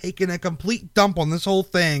crowd just taking a complete dump on this whole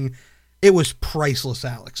thing, it was priceless,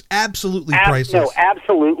 Alex. Absolutely priceless. No,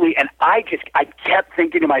 absolutely. And I kept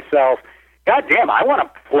thinking to myself, God damn, I want to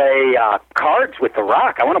play cards with The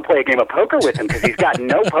Rock. I want to play a game of poker with him because he's got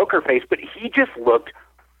no poker face, but he just looked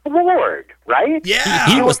floored, right? Yeah.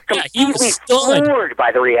 He was completely floored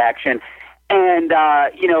by the reaction. And,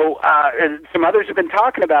 some others have been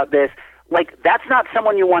talking about this. Like, that's not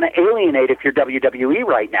someone you want to alienate if you're WWE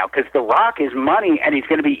right now, because The Rock is money, and he's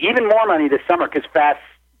going to be even more money this summer because Fast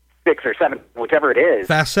 6 or 7, whichever it is,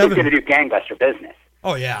 Fast 7 is going to do gangbuster business.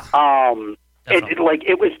 Oh, yeah.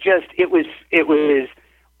 It was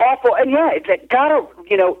awful. And yeah, it's gotta,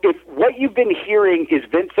 if what you've been hearing is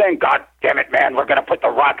Vince saying, God damn it, man, we're going to put the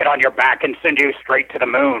rocket on your back and send you straight to the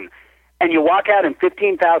moon. And you walk out and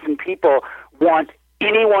 15,000 people want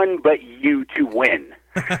anyone but you to win.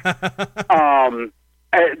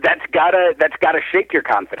 That's gotta shake your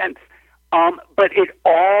confidence. But it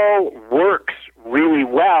all works really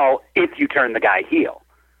well if you turn the guy heel.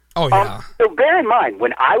 Oh, yeah. So bear in mind,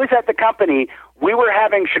 when I was at the company, we were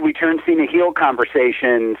having should we turn Cena heel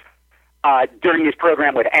conversations during his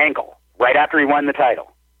program with Angle, right after he won the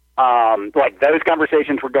title. Like those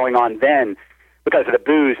conversations were going on then because of the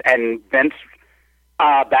booze, and Vince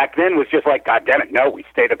back then was just like, God damn it, no, we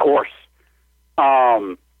stay the course.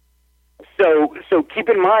 So keep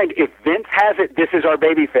in mind, if Vince has it, this is our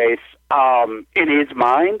babyface in his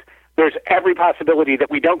mind, there's every possibility that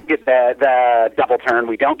we don't get the double turn,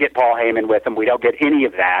 we don't get Paul Heyman with him, we don't get any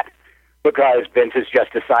of that, because Vince has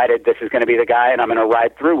just decided this is going to be the guy and I'm going to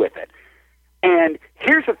ride through with it. And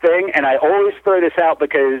here's the thing, and I always throw this out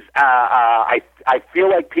because I feel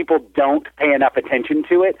like people don't pay enough attention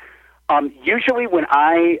to it. Usually when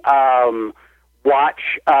I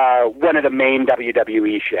watch one of the main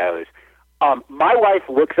WWE shows, my wife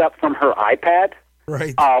looks up from her iPad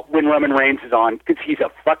right. When Roman Reigns is on because he's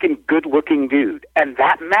a fucking good-looking dude, and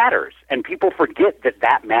that matters. And people forget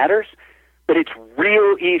that matters, but it's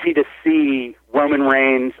real easy to see Roman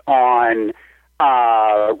Reigns on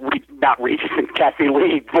not Regis and Kathy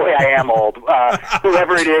Lee. Boy, I am old.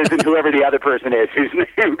 Whoever it is and whoever the other person is who's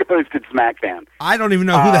hosted SmackDown. I don't even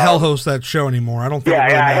know who the hell hosts that show anymore. I don't think.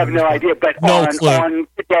 Yeah, I have no idea. But on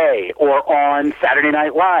Today or on Saturday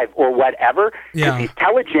Night Live or whatever, because he's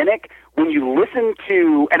telegenic. When you listen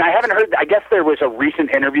to, and I haven't heard, I guess there was a recent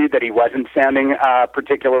interview that he wasn't sounding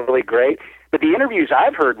particularly great, but the interviews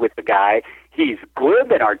I've heard with the guy, he's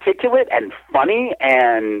glib and articulate and funny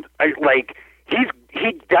and like.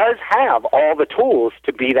 He does have all the tools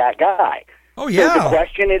to be that guy. Oh, yeah. So the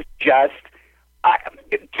question is just,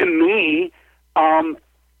 to me,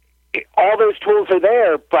 all those tools are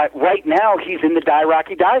there, but right now he's in the die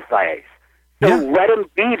Rocky die phase. So let him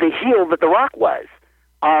be the heel that The Rock was,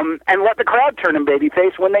 and let the crowd turn him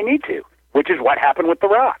babyface when they need to, which is what happened with The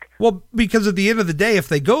Rock. Well, because at the end of the day, if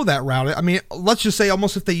they go that route, I mean, let's just say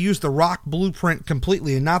almost if they use The Rock blueprint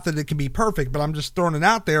completely, and not that it can be perfect, but I'm just throwing it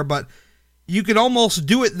out there, but you could almost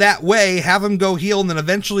do it that way, have him go heel and then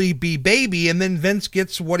eventually be baby, and then Vince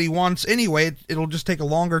gets what he wants anyway. It'll just take a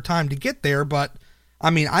longer time to get there, but, I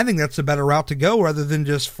mean, I think that's a better route to go rather than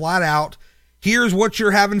just flat out, here's what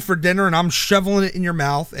you're having for dinner and I'm shoveling it in your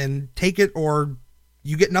mouth and take it or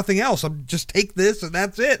you get nothing else. I'm just take this and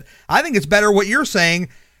that's it. I think it's better what you're saying.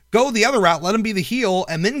 Go the other route, let him be the heel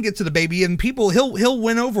and then get to the baby, and people he'll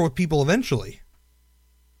win over with people eventually.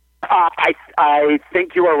 I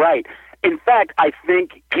think you are right. In fact, I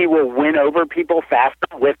think he will win over people faster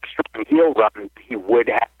with strong heel run he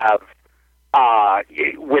would have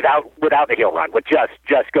without the heel run, with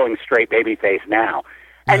just going straight babyface now.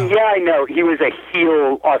 And I know he was a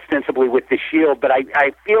heel ostensibly with the Shield, but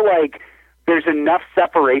I feel like there's enough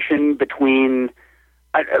separation between.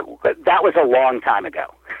 That was a long time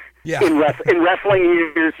ago. Yeah. In wrestling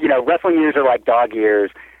years, wrestling years are like dog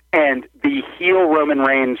years, and the heel Roman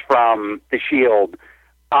Reigns from the Shield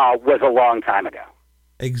was a long time ago.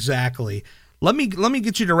 Exactly. Let me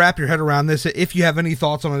get you to wrap your head around this, if you have any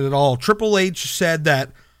thoughts on it at all. Triple H said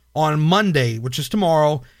that on Monday, which is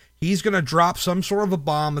tomorrow, he's going to drop some sort of a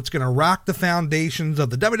bomb that's going to rock the foundations of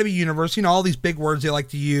the WWE Universe. You know, all these big words they like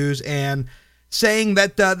to use, and saying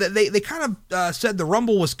that they kind of said the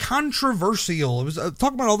Rumble was controversial. It was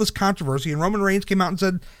talking about all this controversy, and Roman Reigns came out and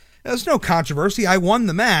said, there's no controversy. I won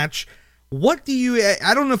the match. What do you,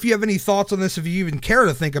 I don't know if you have any thoughts on this, if you even care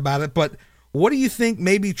to think about it, but what do you think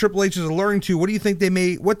maybe Triple H is alerting to? What do you think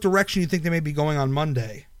what direction you think they may be going on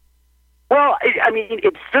Monday? Well, I mean,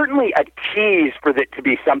 it's certainly a tease for it to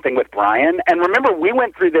be something with Bryan. And remember, we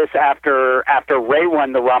went through this after Ray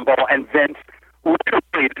won the Rumble, and Vince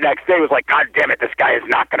literally the next day was like, God damn it, this guy is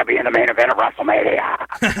not going to be in the main event of WrestleMania.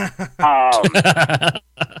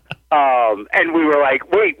 And we were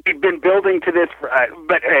like, wait, we've been building to this.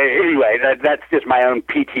 But anyway, that's just my own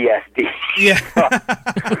PTSD. Yeah.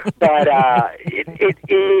 But I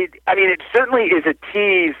mean, it certainly is a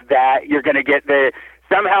tease that you're going to get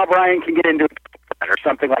somehow Bryan can get into it or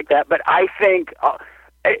something like that. But I think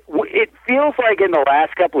it feels like in the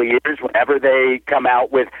last couple of years, whenever they come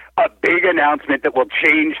out with a big announcement that will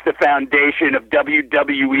change the foundation of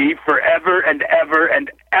WWE forever and ever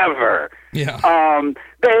and ever,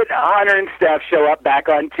 that Hunter and Steph show up back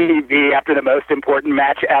on TV after the most important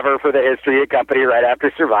match ever for the history of the company, right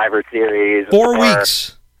after Survivor Series. 4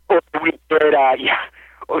 weeks. Or we did,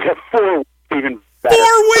 4 weeks even better.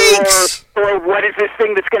 4 weeks! Or what is this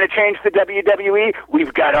thing that's going to change the WWE?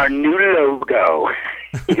 We've got our new logo.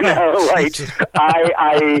 You know, like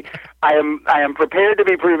I am prepared to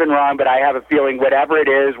be proven wrong, but I have a feeling whatever it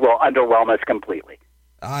is will underwhelm us completely.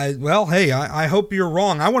 Well, hey, I hope you're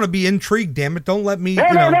wrong. I want to be intrigued, damn it. Don't let me, No.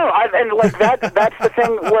 And like that's the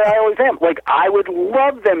thing where I always am. Like, I would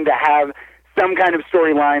love them to have some kind of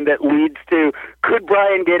storyline that leads to, could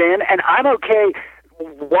Bryan get in? And I'm okay.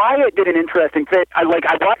 Wyatt did an interesting thing. I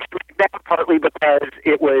watched that partly because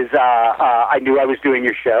it was, I knew I was doing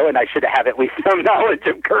your show and I should have at least some knowledge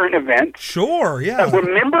of current events. Sure, yeah.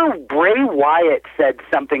 Remember Bray Wyatt said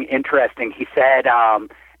something interesting. He said,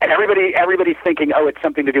 and everybody's thinking, oh, it's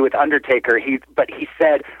something to do with Undertaker. But he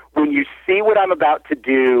said, when you see what I'm about to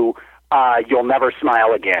do, you'll never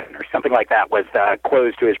smile again, or something like that was the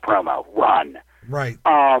close to his promo. Run. Right.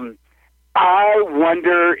 I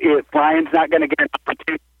wonder if Bryan's not going to get an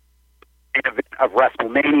opportunity of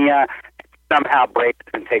WrestleMania, somehow Bray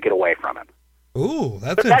doesn't take it away from him. Ooh,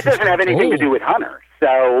 that's but that doesn't have anything to do with Hunter.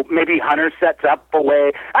 So maybe Hunter sets up a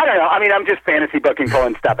way. I don't know. I mean, I'm just fantasy booking,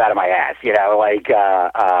 pulling stuff out of my ass. You know, like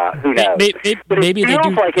who knows? Maybe it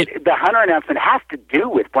feels like the Hunter announcement has to do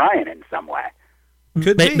with Bryan in some way.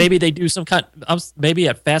 Maybe they do some kind. Maybe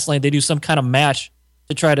at Fastlane they do some kind of match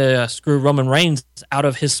to try to screw Roman Reigns out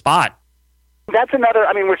of his spot. That's another.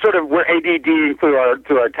 I mean, we're ADD through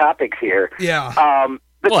our topics here. Yeah.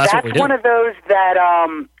 But that's one of those that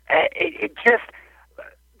it just,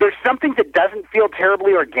 there's something that doesn't feel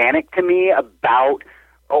terribly organic to me about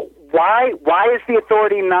why is the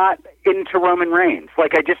Authority not into Roman Reigns?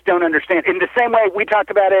 Like, I just don't understand. In the same way we talked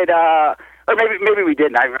about it, or maybe we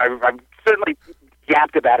didn't. I've certainly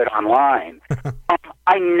yapped about it online.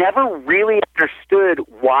 I never really understood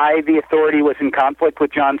why the Authority was in conflict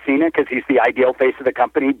with John Cena, because he's the ideal face of the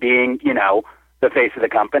company, being, you know, the face of the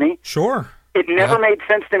company. Sure. It never made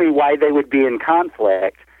sense to me why they would be in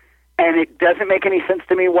conflict, and it doesn't make any sense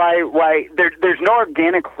to me why there's no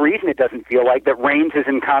organic reason, it doesn't feel like, that Reigns is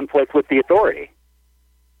in conflict with the Authority.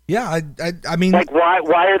 Yeah, I mean, like, why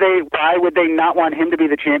would they not want him to be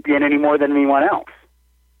the champion any more than anyone else?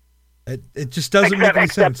 It just doesn't make any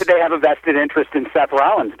sense. Except that they have a vested interest in Seth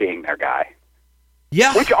Rollins being their guy.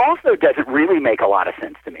 Yeah. Which also doesn't really make a lot of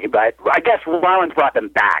sense to me, but I guess Rollins brought them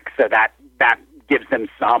back, so that gives them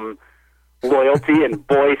some loyalty, and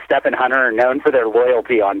boy, Steph and Hunter are known for their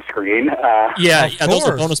loyalty on screen. Those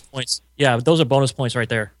are bonus points. Yeah, those are bonus points right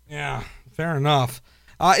there. Yeah, fair enough.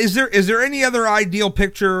 Is there any other ideal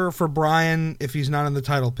picture for Bryan if he's not in the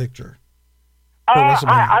title picture?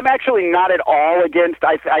 I'm actually not at all against.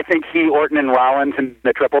 I think he, Orton, and Rollins in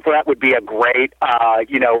the triple threat would be a great,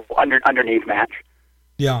 underneath match.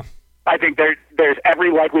 Yeah. I think there's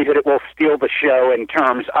every likelihood it will steal the show in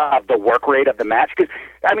terms of the work rate of the match. Because,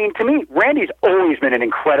 I mean, to me, Randy's always been an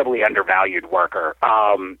incredibly undervalued worker.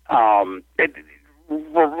 And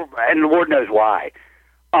Lord knows why.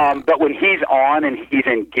 But when he's on and he's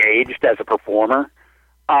engaged as a performer,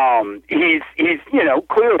 he's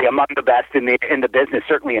clearly among the best in the business,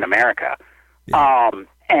 certainly in America. Yeah.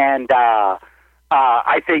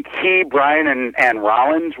 I think Bryan and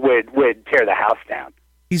Rollins would tear the house down.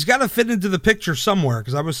 He's got to fit into the picture somewhere,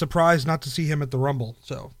 because I was surprised not to see him at the Rumble.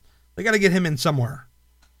 So they got to get him in somewhere.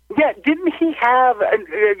 Yeah, didn't he have?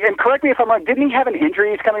 And correct me if I'm wrong. Didn't he have an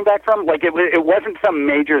injury he's coming back from? Like, it wasn't some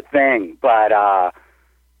major thing, but.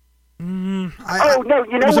 No!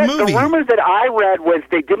 You know what? The rumor that I read was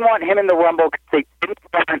they didn't want him in the Rumble because they didn't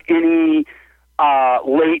want any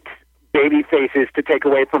late baby faces to take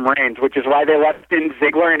away from Reigns, which is why they left in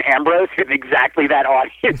Ziggler and Ambrose, because exactly that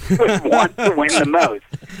audience would want to win the most.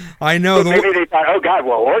 I know. So maybe they thought, oh God,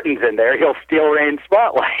 well, Orton's in there, he'll steal Reigns'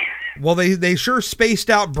 spotlight. Well, they sure spaced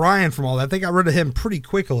out Bryan from all that. They got rid of him pretty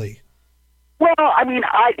quickly. Well, I mean,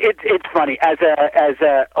 it's funny.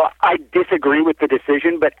 I disagree with the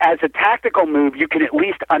decision, but as a tactical move, you can at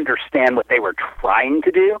least understand what they were trying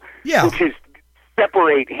to do, which is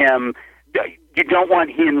separate him. You don't want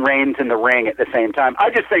he and Reigns in the ring at the same time. I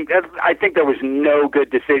think there was no good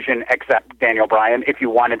decision except Daniel Bryan if you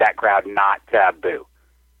wanted that crowd not to boo.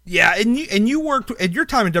 Yeah, and you worked at your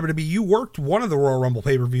time in WWE. You worked one of the Royal Rumble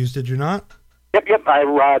pay-per-views, did you not? Yep.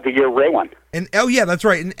 The year Ray won. And yeah, that's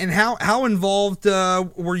right. And how involved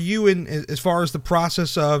were you in as far as the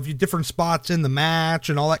process of different spots in the match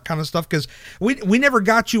and all that kind of stuff? Because we never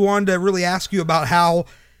got you on to really ask you about how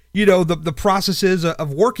the process is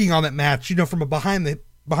of working on that match. From a behind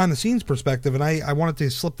the scenes perspective. And I wanted to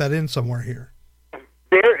slip that in somewhere here.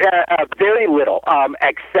 Very little,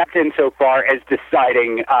 except insofar as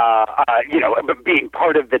deciding, being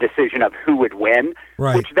part of the decision of who would win,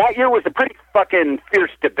 right. Which that year was a pretty fucking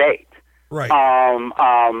fierce debate, right?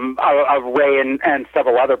 Of Ray and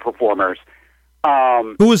several other performers.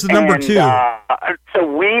 Who was the number two? So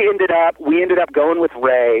we ended up going with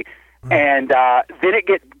Ray, and then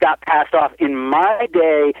it got passed off. In my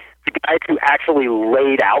day, the guys who actually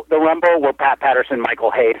laid out the Rumble were Pat Patterson,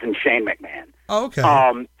 Michael Hayes, and Shane McMahon. Oh, okay.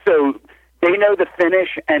 So they know the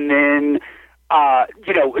finish, and then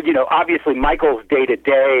obviously Michael's day to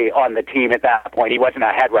day on the team at that point. He wasn't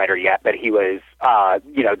a head writer yet, but he was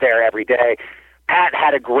there every day. Pat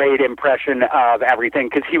had a great impression of everything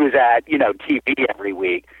because he was at TV every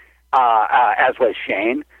week, as was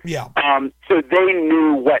Shane. Yeah. So they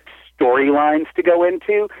knew what storylines to go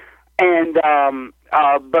into, and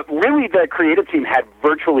but really the creative team had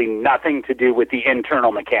virtually nothing to do with the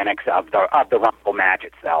internal mechanics of the Rumble match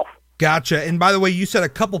itself. Gotcha. And by the way, you said a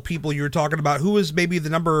couple people you were talking about. Who was maybe the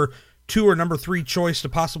number 2 or number 3 choice to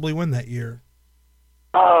possibly win that year?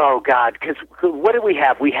 Oh God, because what did we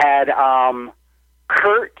have? We had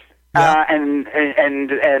Kurt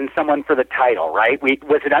and someone for the title, right?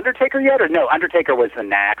 Was it Undertaker yet, or no? Undertaker was the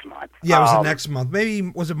next month. Yeah, it was the next month. Maybe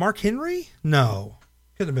was it Mark Henry? No,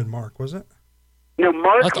 couldn't have been Mark, was it? No,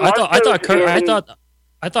 Mark. I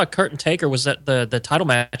thought Kurt and Taker was at the title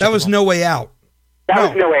match. That was No Way Out. That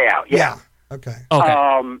was No Way Out. Yeah. Okay.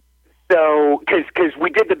 So, because we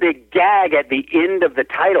did the big gag at the end of the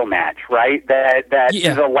title match, right? That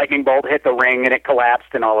the lightning bolt hit the ring and it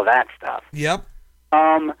collapsed and all of that stuff. Yep.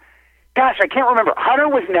 Gosh, I can't remember. Hunter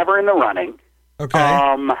was never in the running. Okay.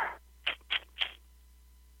 I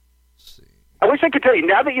wish I could tell you.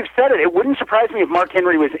 Now that you've said it, it wouldn't surprise me if Mark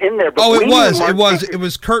Henry was in there. But It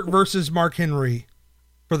was Kurt versus Mark Henry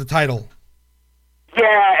for the title.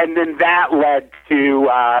 Yeah, and then that led to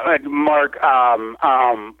Mark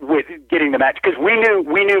with getting the match because we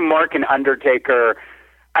knew Mark and Undertaker.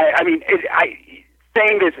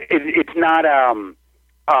 Saying this, it's not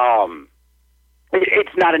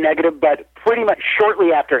it's not a negative, but pretty much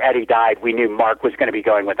shortly after Eddie died, we knew Mark was going to be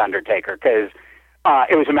going with Undertaker because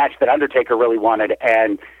it was a match that Undertaker really wanted,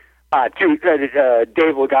 and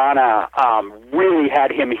Dave Lagana really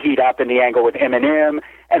had him heat up in the angle with Eminem,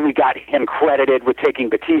 and we got him credited with taking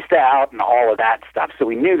Batista out and all of that stuff. So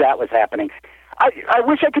we knew that was happening. I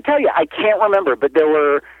wish I could tell you. I can't remember, but there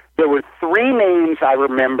were 3 names I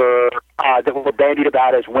remember that were bandied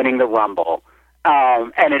about as winning the Rumble,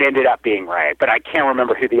 and it ended up being Ray. But I can't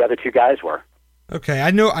remember who the other 2 guys were. Okay,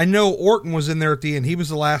 I know Orton was in there at the end. He was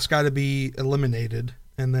the last guy to be eliminated,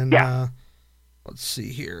 and then let's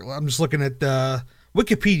see here. I'm just looking at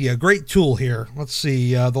Wikipedia, great tool here. Let's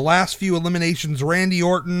see. The last few eliminations: Randy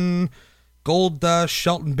Orton, Goldust,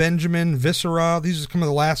 Shelton Benjamin, Viscera. These are some of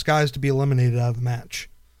the last guys to be eliminated out of the match.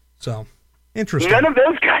 So, interesting. None of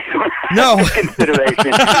those guys were in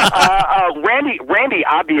consideration. Randy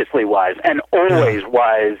obviously was, and always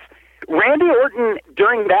was. Randy Orton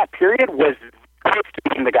during that period was close to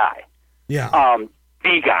being the guy. Yeah.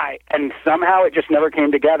 The guy, and somehow it just never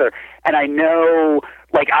came together. And I know,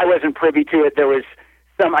 I wasn't privy to it. There was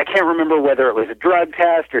I can't remember whether it was a drug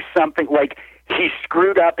test or something. He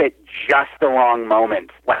screwed up at just the wrong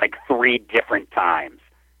moment, 3 different times,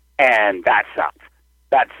 and that sucked.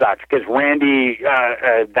 That sucked because Randy,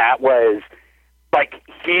 that was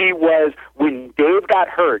he was when Dave got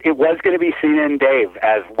hurt. It was going to be Cena and Dave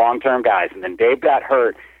as long-term guys, and then Dave got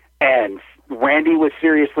hurt, and Randy was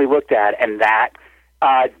seriously looked at, and that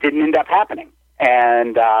didn't end up happening,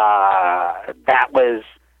 and that was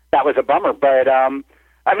a bummer. But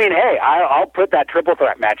hey, I'll put that triple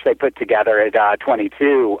threat match they put together at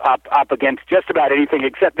 22 up against just about anything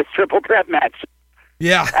except this triple threat match.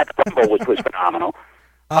 Yeah, at the Rumble, which was phenomenal.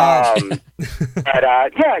 I can't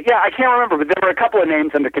remember, but there were a couple of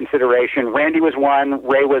names under consideration. Randy was one,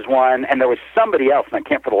 Ray was one, and there was somebody else, and I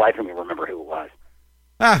can't for the life of me remember who it was.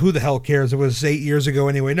 Who the hell cares? It was 8 years ago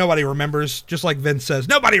anyway. Nobody remembers. Just like Vince says,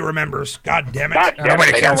 nobody remembers. God damn it.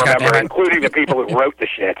 Nobody can remember, including the people who wrote the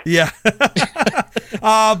shit. Yeah.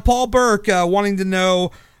 Paul Burke wanting to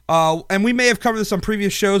know, and we may have covered this on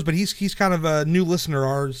previous shows, but he's kind of a new listener of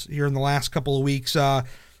ours here in the last couple of weeks.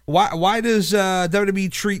 Why does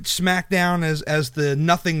WWE treat SmackDown as the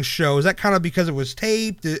nothing show? Is that kind of because it was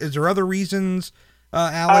taped? Is there other reasons?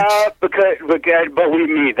 Alex? Because believe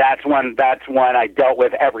me, that's one I dealt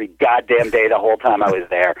with every goddamn day the whole time I was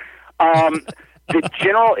there.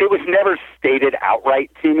 It was never stated outright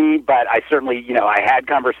to me, but I certainly, I had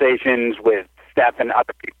conversations with Steph and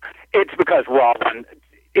other people. It's because Raw won,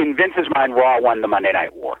 in Vince's mind, Raw won the Monday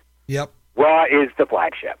Night War. Yep. Raw is the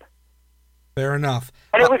flagship. Fair enough.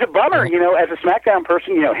 And it was a bummer, as a SmackDown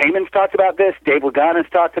person, Heyman's talked about this, Dave Lagana's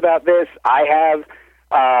talked about this, I have.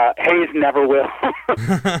 Hayes never will.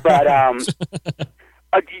 But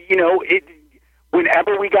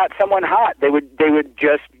whenever we got someone hot, they would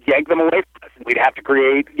just yank them away from us. We'd have to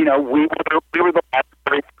create, we were the last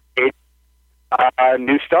to create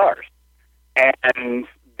new stars. And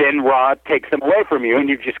then Raw takes them away from you, and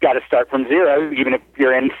you've just got to start from zero, even if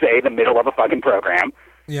you're in, say, the middle of a fucking program.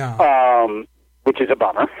 Yeah. Which is a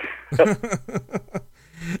bummer.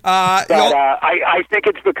 I think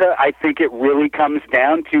it's because I think it really comes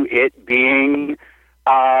down to it being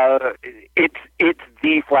it's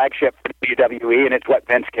the flagship for WWE, and it's what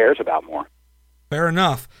Vince cares about more. Fair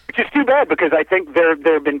enough. Which is too bad, because I think there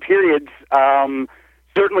have been periods,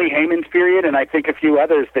 certainly Heyman's period, and I think a few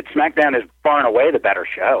others, that SmackDown is far and away the better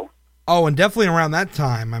show. Oh, and definitely around that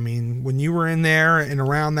time. I mean, when you were in there and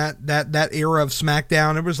around that era of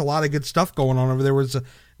SmackDown, there was a lot of good stuff going on over there. It was a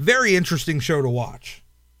very interesting show to watch.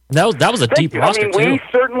 That was a deep roster, too. We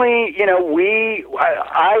certainly,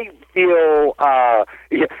 I feel,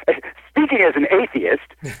 speaking as an atheist,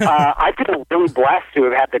 I feel really blessed to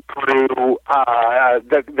have had the crew,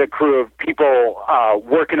 the crew of people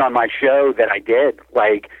working on my show that I did.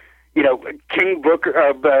 Like, King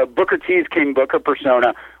Booker, Booker T's King Booker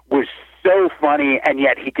persona was so funny, and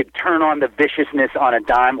yet he could turn on the viciousness on a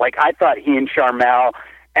dime. Like, I thought he and Sharmell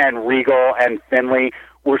and Regal and Finlay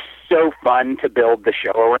were so fun to build the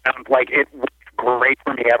show around. Like, it was great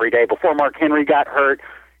for me every day. Before Mark Henry got hurt,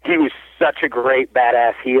 he was such a great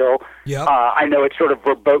badass heel. Yep. I know it's sort of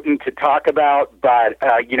verboten to talk about, but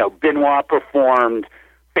Benoit performed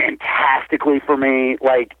fantastically for me.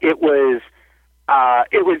 Like, it was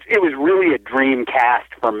really a dream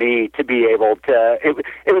cast for me to be able to. It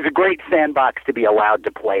was a great sandbox to be allowed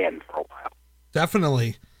to play in for a while.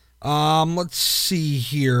 Definitely. Let's see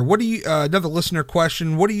here. What do you? Another listener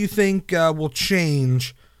question. What do you think will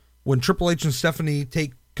change when Triple H and Stephanie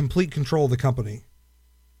take complete control of the company?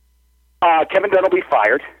 Kevin Dunn will be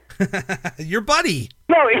fired. Your buddy.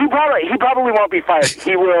 No, he probably won't be fired.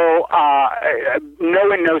 He will.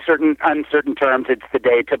 No, in no uncertain terms, it's the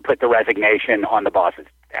day to put the resignation on the boss's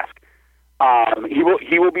desk.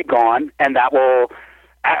 He will be gone, and that will.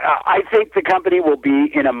 I think the company will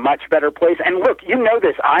be in a much better place. And look, you know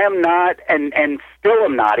this. I am not, and still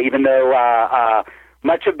am not, even though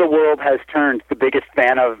much of the world has turned the biggest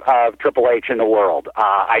fan of Triple H in the world.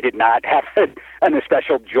 I did not have an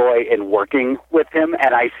especial joy in working with him,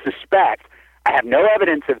 and I suspect, I have no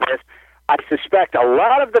evidence of this, I suspect a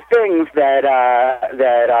lot of the things that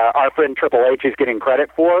our friend Triple H is getting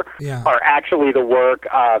credit for are actually the work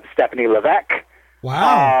of Stephanie Levesque.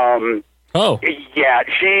 Wow. Yeah,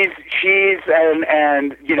 she's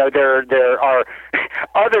and there are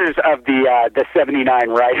others of the 79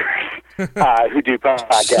 writers who do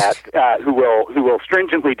podcasts who will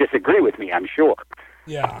stringently disagree with me, I'm sure.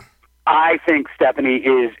 Yeah. I think Stephanie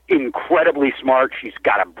is incredibly smart. She's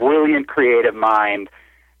got a brilliant creative mind,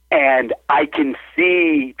 and I can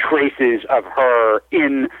see traces of her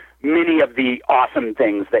in many of the awesome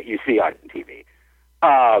things that you see on TV.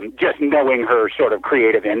 Just knowing her sort of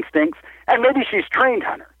creative instincts. And maybe she's trained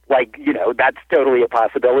Hunter. Like, that's totally a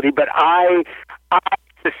possibility. But I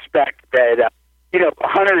suspect that,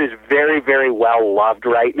 Hunter is very, very well loved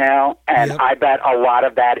right now. And I bet a lot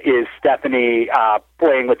of that is Stephanie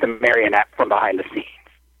playing with the marionette from behind the scenes.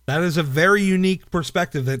 That is a very unique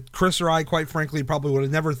perspective that Chris or I, quite frankly, probably would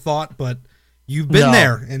have never thought. But you've been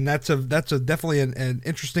there. And that's definitely an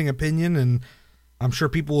interesting opinion. And I'm sure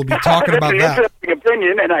people will be talking about that. Interesting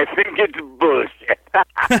opinion, and I think it's bullshit.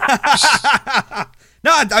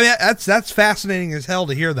 No, I mean that's fascinating as hell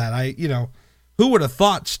to hear that. Who would have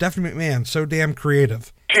thought Stephanie McMahon so damn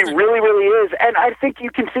creative? She really, really is, and I think you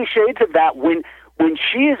can see shades of that when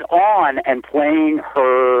she is on and playing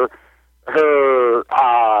her the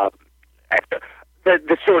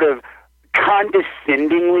sort of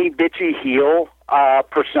condescendingly bitchy heel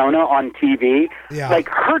persona on TV. Yeah. Like,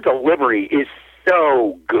 her delivery is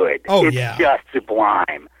so good. It's just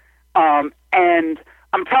sublime. And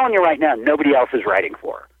I'm telling you right now, nobody else is writing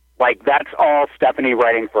for her. Like, that's all Stephanie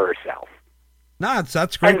writing for herself. No,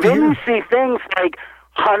 that's great. And then you see things like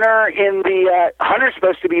Hunter Hunter's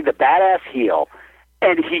supposed to be the badass heel,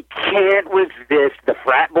 and he can't resist the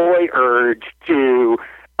frat boy urge to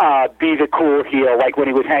be the cool heel, like when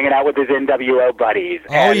he was hanging out with his NWO buddies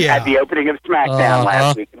at the opening of SmackDown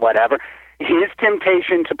last week, whatever. His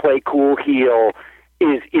temptation to play cool heel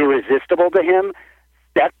is irresistible to him.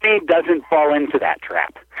 Stephanie doesn't fall into that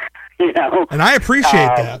trap, And I appreciate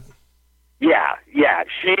that. Yeah.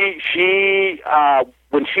 She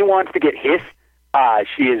when she wants to get hissed,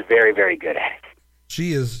 she is very, very good at it.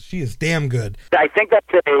 She is damn good. I think that's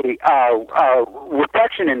a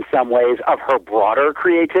reflection in some ways of her broader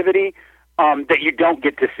creativity. that you don't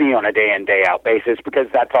get to see on a day in, day out basis because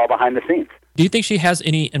that's all behind the scenes. Do you think she has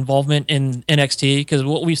any involvement in NXT? Because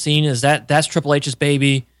what we've seen is that's Triple H's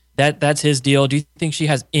baby. That's his deal. Do you think she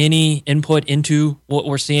has any input into what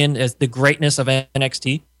we're seeing as the greatness of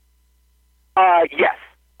NXT? Yes.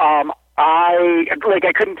 I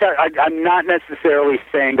couldn't tell. I'm not necessarily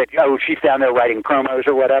saying that she's down there writing promos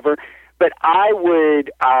or whatever, but I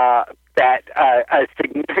would that a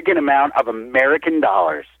significant amount of American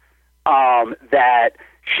dollars that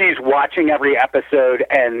she's watching every episode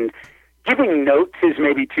and giving notes is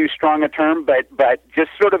maybe too strong a term, but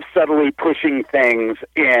just sort of subtly pushing things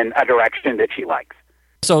in a direction that she likes.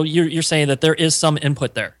 So you're saying that there is some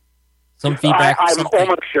input there, some feedback. I'm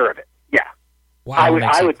almost sure of it. Yeah, wow, I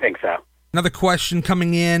would think so. Another question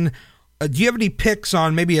coming in. Do you have any picks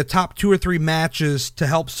on maybe a top 2 or 3 matches to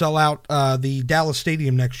help sell out the Dallas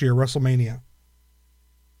Stadium next year, WrestleMania?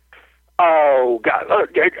 Oh God!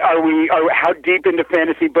 How deep into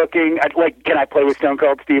fantasy booking? Can I play with Stone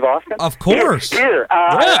Cold Steve Austin? Of course. Here.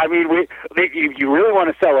 I mean, you really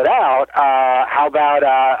want to sell it out? How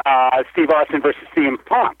about Steve Austin versus CM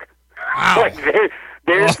Punk? Wow.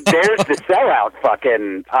 There's the sellout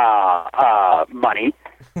fucking money.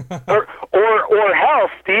 or hell,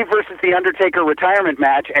 Steve versus The Undertaker retirement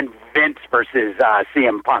match and Vince versus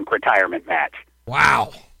CM Punk retirement match.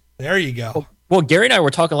 Wow. There you go. Well, Gary and I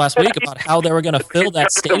were talking last week about how they were going to fill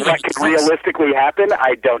that stadium. That could realistically happen?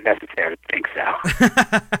 I don't necessarily think so.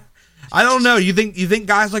 I don't know. You think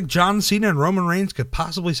guys like John Cena and Roman Reigns could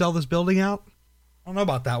possibly sell this building out? I don't know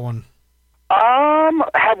about that one.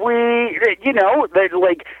 Have we,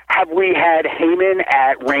 have we had Heyman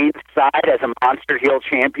at Reigns' side as a monster heel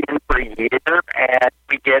champion for a year, and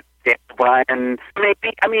we get BRYAN?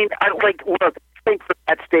 Maybe. I mean, look. I think for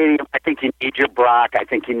that stadium, I think you need your Brock. I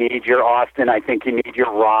think you need your Austin. I think you need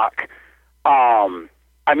your Rock. I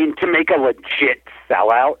mean, to make a legit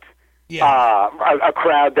sellout, a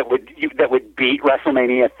crowd that would beat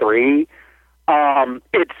WrestleMania 3,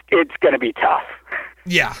 it's going to be tough.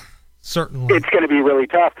 Yeah, certainly. It's going to be really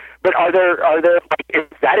tough. But are there if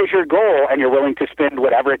that is your goal and you're willing to spend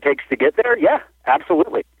whatever it takes to get there? Yeah,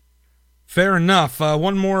 absolutely. Fair enough.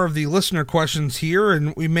 One more of the listener questions here,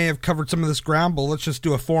 and we may have covered some of this ground, but let's just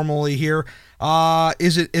do it formally here.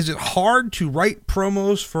 Is it hard to write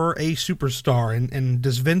promos for a superstar? And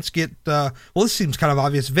does Vince get, well, this seems kind of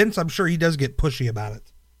obvious. Vince, I'm sure he does get pushy about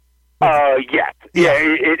it. Yes. Yeah,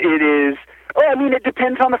 it is. Well, I mean, it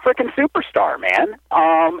depends on the frickin' superstar, man.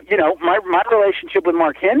 My relationship with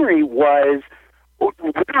Mark Henry was,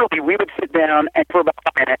 literally, we would sit down and for about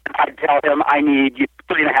a minute, I'd tell him, I need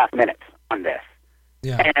 3.5 minutes on this.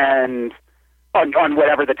 Yeah. And on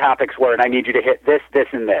whatever the topics were, and I need you to hit this, this,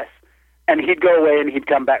 and this. And he'd go away and he'd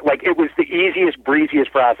come back. Like, it was the easiest,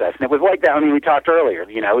 breeziest process. And it was like that. I mean, we talked earlier,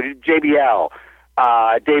 JBL,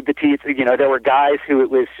 Dave Batista, there were guys who it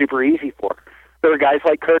was super easy for. There were guys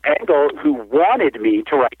like Kurt Angle who wanted me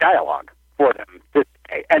to write dialogue for them,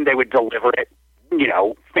 and they would deliver it,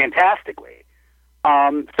 fantastically.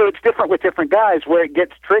 So it's different with different guys. Where it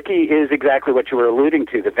gets tricky is exactly what you were alluding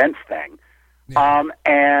to, the Vince thing. Yeah.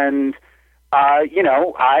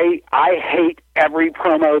 I hate every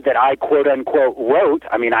promo that I quote unquote wrote.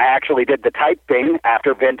 I mean, I actually did the typing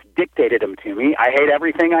after Vince dictated them to me. I hate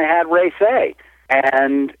everything I had Ray say.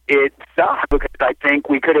 And it sucks because I think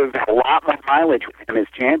we could have had a lot more mileage with him as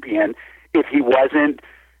champion if he wasn't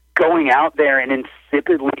going out there and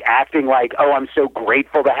insipidly acting like, oh, I'm so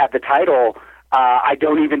grateful to have the title. I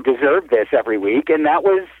don't even deserve this every week. And that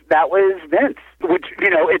was Vince, which,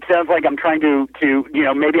 it sounds like I'm trying to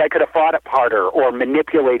maybe I could have fought it harder or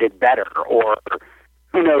manipulated better or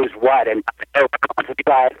who knows what. And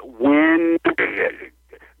but when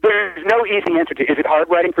there's no easy answer to, is it hard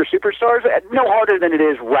writing for superstars? No harder than it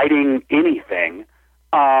is writing anything,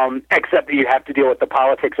 except that you have to deal with the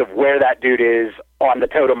politics of where that dude is on the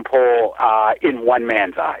totem pole in one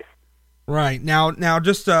man's eyes. Right. Now,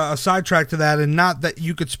 just a sidetrack to that, and not that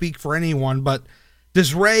you could speak for anyone, but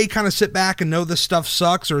does Ray kind of sit back and know this stuff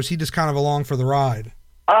sucks, or is he just kind of along for the ride?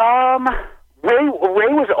 Ray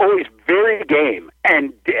was always very game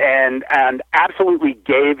and absolutely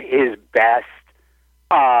gave his best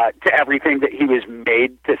to everything that he was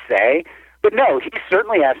made to say. But no, he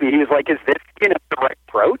certainly asked me, he was like, is this the right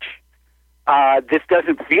approach? This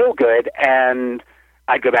doesn't feel good. And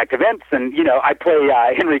I'd go back to Vince, and I play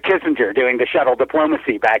Henry Kissinger doing the shuttle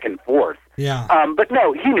diplomacy back and forth. Yeah. But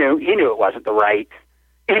no, he knew it wasn't the right.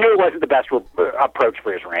 He knew it wasn't the best approach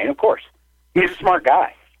for his reign. Of course, he's a smart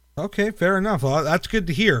guy. Okay, fair enough. That's good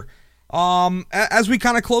to hear. As we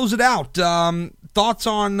kind of close it out, thoughts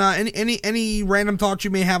on any random thoughts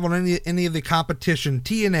you may have on any of the competition?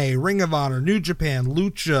 TNA, Ring of Honor, New Japan,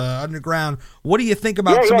 Lucha Underground. What do you think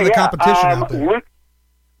about some of the competition out there?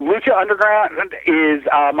 Lucha Underground is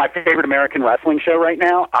my favorite American wrestling show right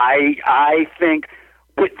now. I think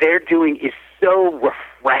what they're doing is so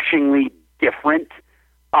refreshingly different.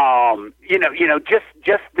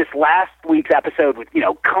 Just this last week's episode with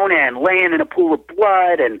Conan laying in a pool of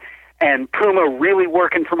blood and Puma really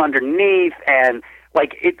working from underneath, and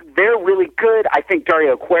they're really good. I think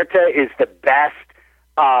Dario Cuerta is the best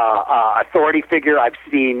authority figure I've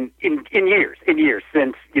seen in years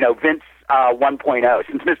since Vince 1.0,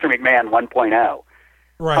 since Mr. McMahon 1.0.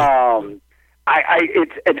 Right.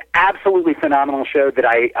 It's an absolutely phenomenal show that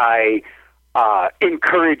I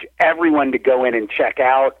encourage everyone to go in and check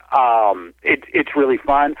out. It's really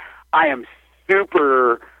fun. I am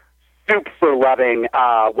super loving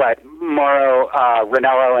what Mauro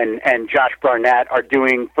Ranallo and Josh Barnett are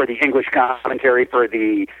doing for the English commentary for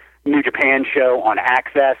the New Japan show on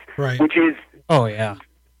Access, right. Which is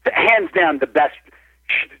hands down the best.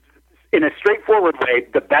 In a straightforward way,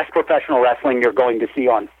 the best professional wrestling you're going to see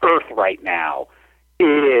on Earth right now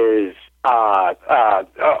is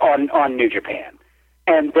on New Japan.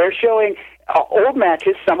 And they're showing old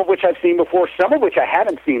matches, some of which I've seen before, some of which I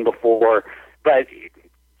haven't seen before. But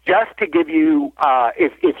just to give you,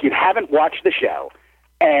 if you haven't watched the show,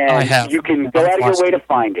 and you can go out of your way to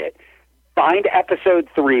find it, find episode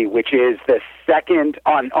 3, which is the second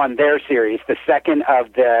on their series, the second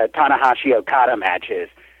of the Tanahashi Okada matches.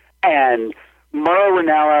 And Mauro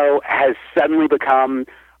Ranallo has suddenly become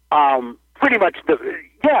pretty much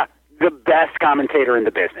the best commentator in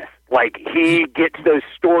the business. He gets those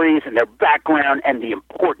stories and their background and the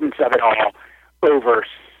importance of it all over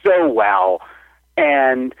so well.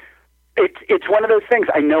 And it's one of those things.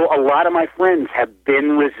 I know a lot of my friends have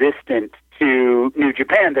been resistant to New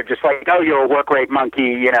Japan. They're just like, oh, you're a work rate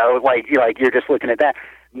monkey, you're just looking at that.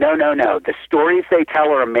 No. The stories they tell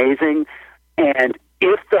are amazing. And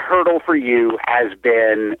if the hurdle for you has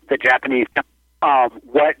been the Japanese,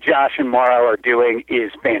 what Josh and Mauro are doing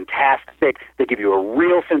is fantastic. They give you a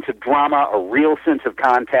real sense of drama, a real sense of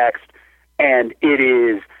context, and it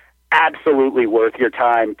is absolutely worth your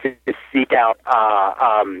time to seek out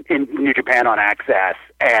in New Japan on Access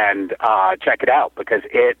and check it out, because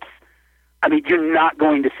you're not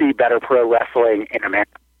going to see better pro wrestling in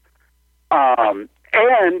America.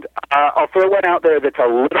 And I'll throw one out there that's a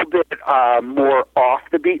little bit more off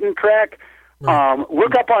the beaten track.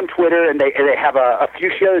 Look up on Twitter, and they have a few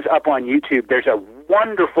shows up on YouTube. There's a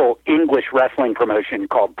wonderful English wrestling promotion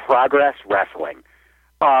called Progress Wrestling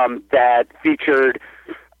that featured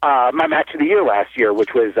my match of the year last year,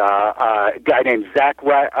 which was a guy named Zack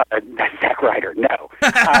Ryder. No,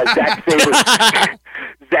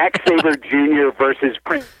 Zack Sabre Jr. versus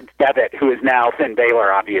Prince Devitt, who is now Finn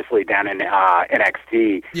Balor, obviously down in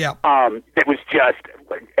NXT. Yeah, it was just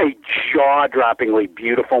a jaw-droppingly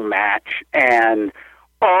beautiful match, and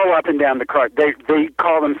all up and down the card. They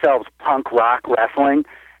call themselves punk rock wrestling,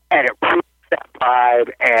 and it proves that vibe,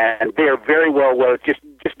 and they're very well worth. Just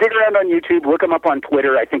dig around on YouTube, look them up on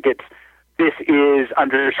Twitter. I think this is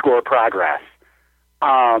 _progress.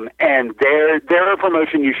 And they're a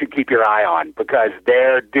promotion you should keep your eye on, because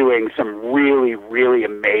they're doing some really, really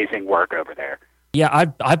amazing work over there. Yeah,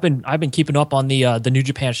 I've been keeping up on the New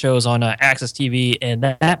Japan shows on Access TV, and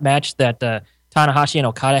that match that Tanahashi and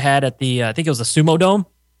Okada had at the I think it was the Sumo Dome.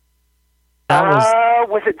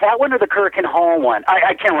 Was it that one or the Kurikan Hall one?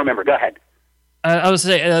 I can't remember. Go ahead. I would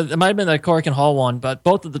say it might have been the Kurikan Hall one, but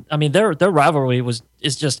both of their rivalry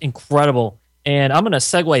is just incredible, and I'm going to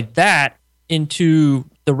segue that into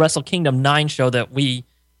the Wrestle Kingdom 9 show that I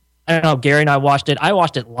don't know, Gary and I watched it. I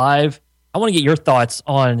watched it live. I want to get your thoughts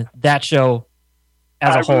on that show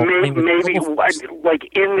as a whole. Maybe like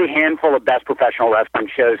in the handful of best professional wrestling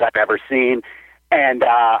shows I've ever seen. And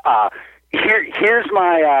here's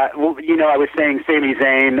my, I was saying Sami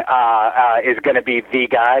Zayn is going to be the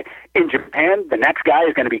guy. In Japan, the next guy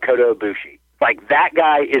is going to be Kota Ibushi. That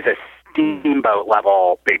guy is a steamboat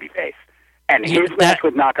level babyface. And his match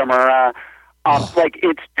with Nakamura,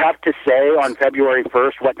 it's tough to say on February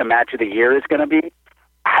 1st what the match of the year is going to be.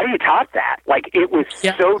 How do you top that? It was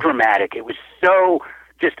so dramatic. It was so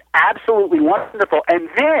just absolutely wonderful. And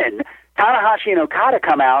then Tanahashi and Okada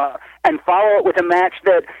come out and follow it with a match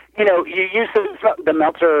that, you use the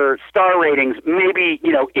Meltzer star ratings, maybe,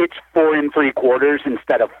 it's 4 3/4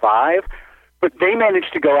 instead of 5. But they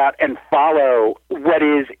managed to go out and follow what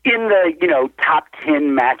is in the, top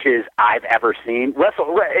 10 matches I've ever seen.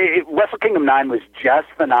 Wrestle Kingdom 9 was just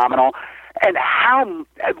phenomenal. And how,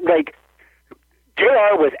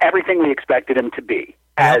 JR was everything we expected him to be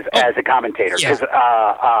as a commentator, because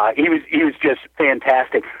he was just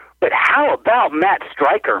fantastic. But how about Matt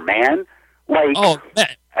Stryker, man? Like,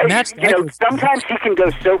 Matt Stryker, sometimes he can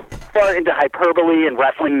go so far into hyperbole and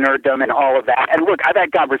wrestling nerddom and all of that. And look, I've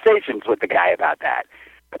had conversations with the guy about that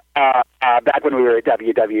back when we were at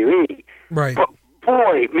WWE. Right. But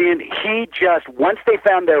boy, man, he just, once they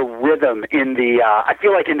found their rhythm in the, I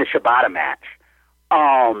feel like in the Shibata match,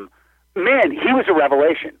 man, he was a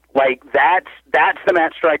revelation. Like, that's the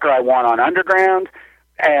Matt Stryker I want on Underground,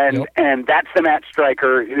 and that's the Matt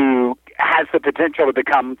Stryker who has the potential to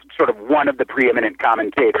become sort of one of the preeminent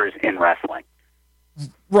commentators in wrestling.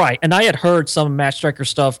 Right, and I had heard some Matt Stryker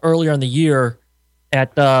stuff earlier in the year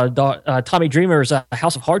at Tommy Dreamer's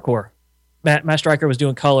House of Hardcore. Matt Stryker was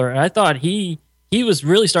doing color, and I thought he was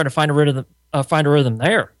really starting to find a rhythm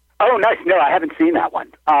there. Oh, nice. No, I haven't seen that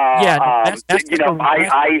one. That's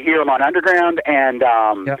I hear him on Underground, and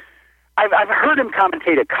I've heard him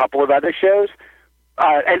commentate a couple of other shows,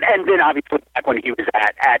 and then obviously back when he was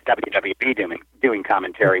at WWE doing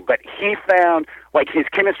commentary. But he found, like, his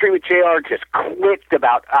chemistry with JR just clicked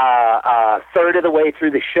about a third of the way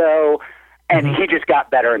through the show, and he just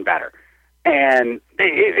got better and better. And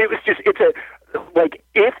it was just, like,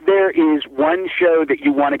 if there is one show that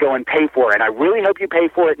you want to go and pay for, and I really hope you pay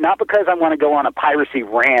for it, not because I want to go on a piracy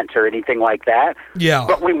rant or anything like that,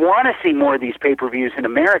 but we want to see more of these pay-per-views in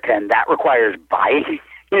America, and that requires buying,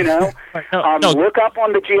 you know? Look up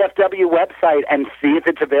on the GFW website and see if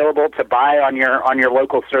it's available to buy on your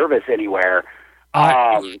local service anywhere,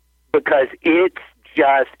 because it's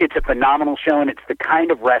a phenomenal show, and it's the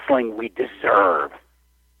kind of wrestling we deserve.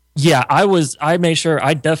 Yeah, I made sure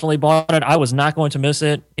I definitely bought it. I was not going to miss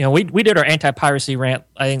it. You know, we did our anti-piracy rant,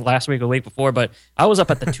 I think, last week or the week before, but I was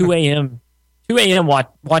up at the 2 a.m.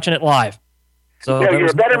 watching it live. So no,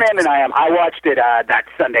 you're a better man than I am. I watched it that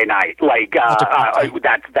Sunday night. Like,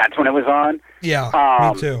 that's when it was on.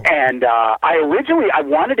 Yeah, me too. And I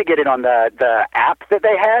wanted to get it on the app that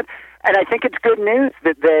they had, and I think it's good news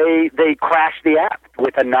that they crashed the app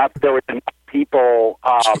there was enough people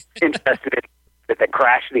interested in that they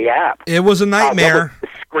crashed the app. It was a nightmare. The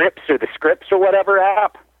Scripts or whatever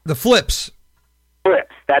app. The Flips.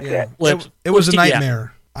 That's it. Flips. It was a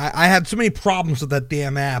nightmare. I had so many problems with that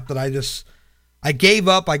damn app that I gave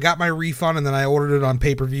up. I got my refund, and then I ordered it on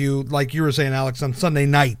pay-per-view, like you were saying, Alex, on Sunday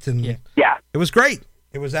night. And it was great.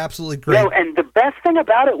 It was absolutely great. No, and the best thing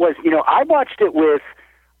about it was, I watched it with,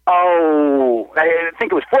 I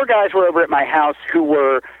think it was 4 guys were over at my house who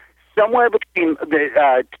were somewhere between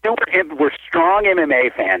were strong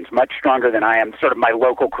MMA fans, much stronger than I am, sort of my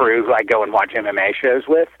local crew who I go and watch MMA shows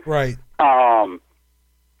with. Right.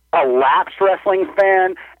 A lapsed wrestling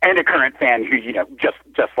fan and a current fan who,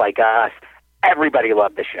 just like us. Everybody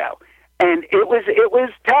loved the show. And it was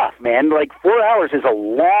tough, man. Like, 4 hours is a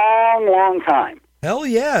long, long time. Hell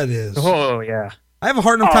yeah, it is. Oh, yeah. I have a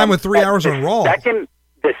hard enough time with 3 hours on Raw.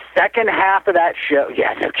 The second half of that show,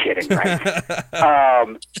 yeah, no kidding, right?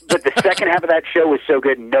 But the second half of that show was so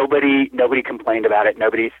good. Nobody complained about it.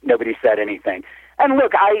 Nobody said anything. And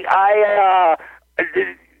look,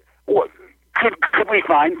 could we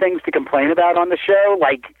find things to complain about on the show?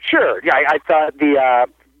 Like, sure. Yeah, I thought the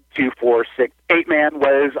 2, 4, 6, 8-man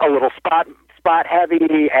was a little spot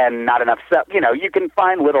heavy and not enough stuff. You can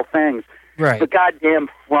find little things. Right. But goddamn,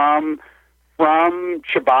 from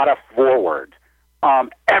Shibata forward,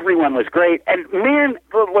 everyone was great. And man,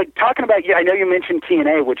 like, talking about, I know you mentioned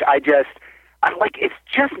TNA, which I'm like, it's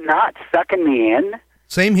just not sucking me in.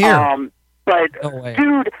 Same here. But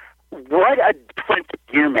dude, what a difference a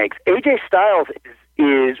year makes. AJ Styles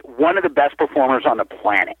is one of the best performers on the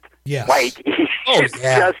planet. Yes. Like, he's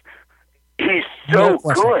so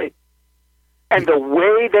good. And the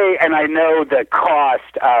way and I know the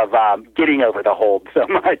cost of getting over the hold so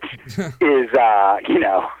much is,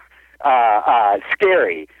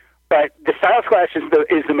 scary. But the Styles Clash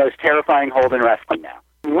is the most terrifying hold in wrestling now.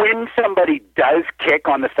 When somebody does kick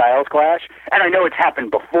on the Styles Clash, and I know it's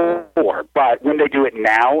happened before, but when they do it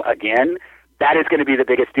now again, that is going to be the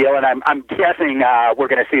biggest deal. And I'm guessing we're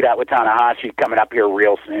going to see that with Tanahashi coming up here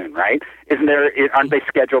real soon, right? Aren't they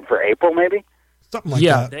scheduled for April maybe? Something like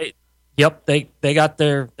that. They got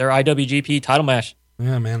their IWGP title match.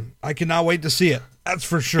 Yeah, man. I cannot wait to see it. That's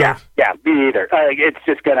for sure. Yeah, me either. It's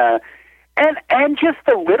just gonna, and just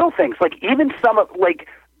the little things, like even some of, like,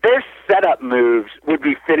 their setup moves would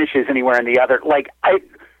be finishes anywhere in the other. Like,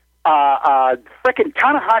 frickin'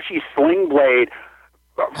 Tanahashi's sling blade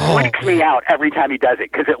freaks me out every time he does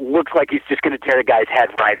it, because it looks like he's just gonna tear a guy's head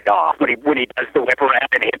right off when he does the whip around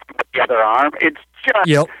and hits him with the other arm. It's just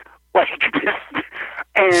like,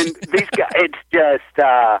 And these guys, it's just,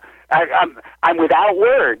 I'm without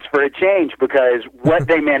words for a change because what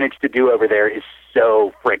they managed to do over there is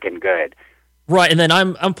so freaking good. Right, and then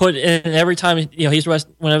I'm put in every time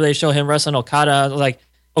whenever they show him wrestling Okada, like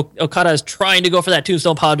Okada is trying to go for that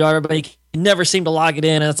tombstone pile driver, but he never seemed to lock it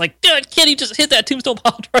in, and it's like, dude, can't he just hit that tombstone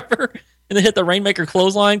pile driver and then hit the Rainmaker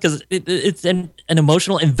clothesline? Because it's an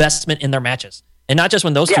emotional investment in their matches, and not just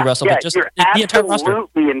when those two wrestle, but just you're the entire roster.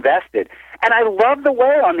 Absolutely invested. And I love the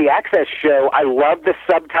way on the Access show, I love the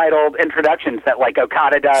subtitled introductions that like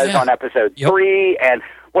Okada does on episode 3, and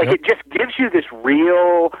it just gives you this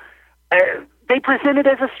real. They present it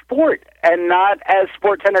as a sport and not as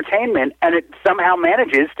sports entertainment, and it somehow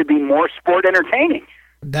manages to be more sport entertaining.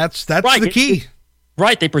 That's right. The key.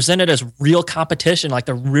 Right. They present it as real competition, like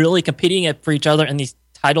they're really competing for each other, and these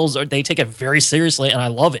titles, they take it very seriously, and I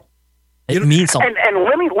love it. It means something. And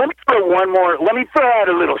let me throw one more. Let me throw out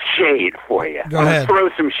a little shade for you. Go ahead. Throw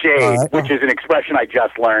some shade, which is an expression I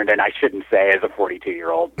just learned, and I shouldn't say as a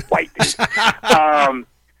 42-year-old white dude.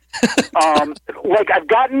 I've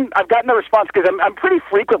gotten the response because I'm pretty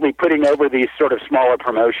frequently putting over these sort of smaller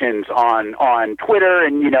promotions on Twitter,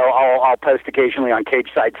 and I'll post occasionally on Cage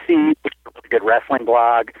Side C, which is a good wrestling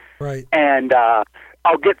blog, right? And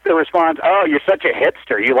I'll get the response, "Oh, you're such a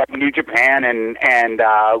hipster. You like New Japan and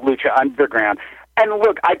Lucha Underground." And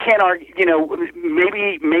look, I can't argue.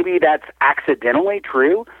 Maybe that's accidentally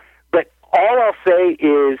true, but all I'll say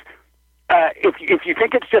is, if you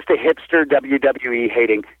think it's just a hipster WWE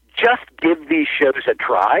hating, just give these shows a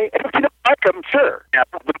try. And if you don't like them, sure.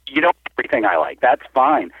 You don't like everything I like. That's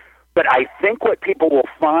fine. But I think what people will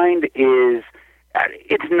find is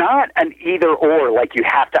it's not an either-or, like you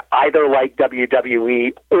have to either like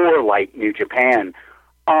WWE or like New Japan.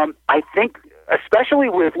 I think, especially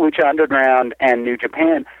with Lucha Underground and New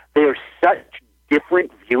Japan, they are such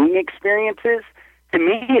different viewing experiences. To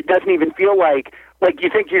me, it doesn't even feel like you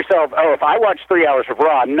think to yourself, oh, if I watch 3 hours of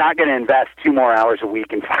Raw, I'm not going to invest 2 more hours a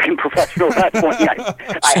week in fucking professional wrestling.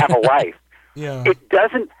 I have a life. Yeah. It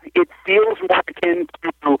doesn't. It feels more akin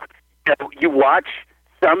to you watch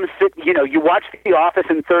you watch The Office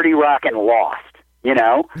and 30 Rock and Lost.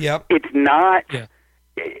 Yep. It's not. Yeah.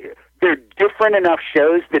 They're different enough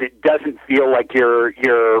shows that it doesn't feel like you're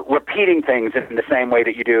repeating things in the same way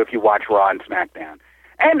that you do if you watch Raw and SmackDown.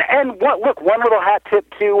 And one little hat tip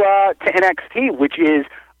to NXT, which is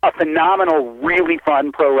a phenomenal, really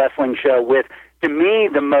fun pro wrestling show with, to me,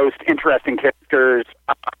 the most interesting characters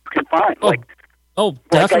I can find.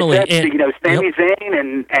 Definitely. Like I said, Sami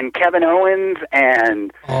Zayn and Kevin Owens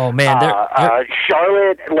and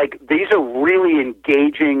Charlotte. These are really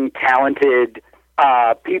engaging, talented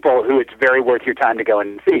people who it's very worth your time to go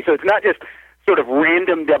and see. So it's not just sort of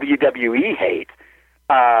random WWE hate.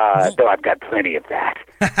 Though I've got plenty of that.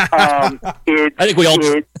 I think we all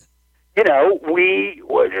do.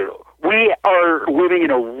 We are living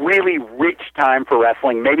in a really rich time for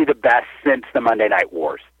wrestling, maybe the best since the Monday Night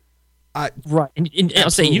Wars. Right. And I'll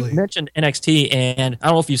say, you mentioned NXT, and I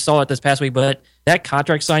don't know if you saw it this past week, but that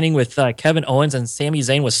contract signing with Kevin Owens and Sami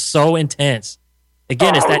Zayn was so intense.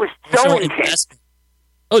 Again, it was so intense.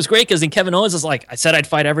 It was great because then Kevin Owens is like, I said I'd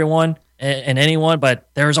fight everyone and anyone, but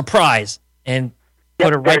there's a prize. And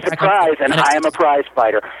put it right there's a prize, and I am a prize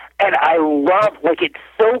fighter. And I love, it's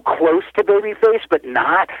so close to babyface, but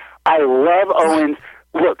not. I love Owens.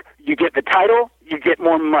 Look, you get the title, you get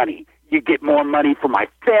more money. You get more money for my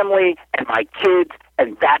family and my kids,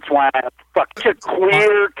 and that's why I'm such a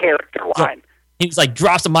clear character line. He's like,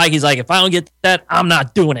 drops the mic. He's like, if I don't get that, I'm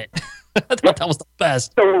not doing it. I thought that was the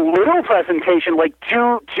best. The little presentation,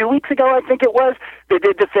 two weeks ago, I think it was, they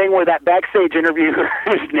did the thing where that backstage interview,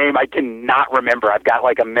 whose name I cannot remember, I've got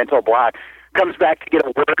a mental block, comes back to get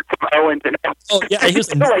a word from Owens, and he was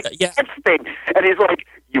and he's like,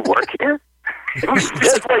 you work here? It was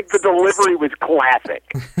just the delivery was classic.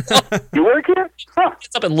 You work here? Huh.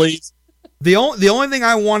 Gets up and leaves. The only thing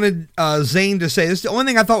I wanted Zayn to say, this is the only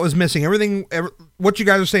thing I thought was missing. What you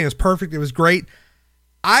guys are saying is perfect. It was great.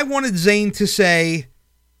 I wanted Zayn to say,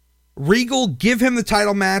 Regal, give him the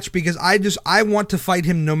title match because I want to fight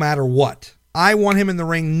him no matter what. I want him in the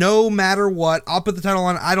ring no matter what. I'll put the title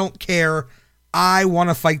on. I don't care. I want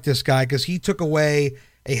to fight this guy because he took away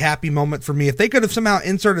a happy moment for me. If they could have somehow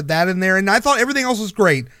inserted that in there, and I thought everything else was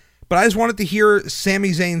great, but I just wanted to hear Sami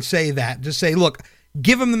Zayn say that. Just say, look,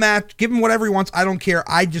 give him the match, give him whatever he wants. I don't care.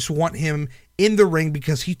 I just want him in the ring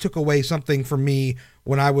because he took away something from me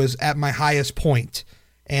when I was at my highest point.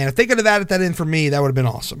 And if they could have added that in for me, that would have been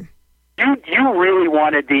awesome. You really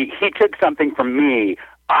wanted he took something from me,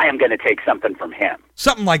 I am going to take something from him.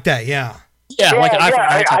 Something like that, yeah. Yeah,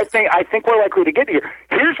 I think we're likely to get here.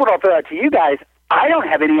 Here's what I'll throw out to you guys. I don't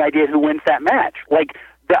have any idea who wins that match. Like,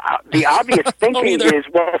 the obvious thinking is,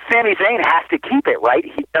 well, Sami Zayn has to keep it, right?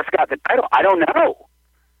 He just got the title. I don't know.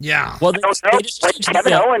 Yeah. Well, I don't know. Like,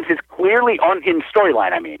 Kevin Owens is clearly in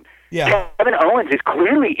storyline. I mean, yeah. Kevin Owens is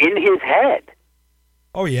clearly in his head.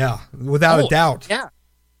 Oh yeah, without a doubt. Yeah,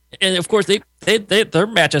 and of course their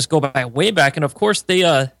matches go way back, and of course they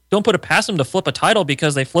don't put it past them to flip a title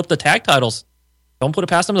because they flipped the tag titles. Don't put it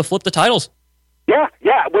past them to flip the titles. Yeah,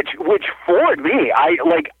 which floored me. I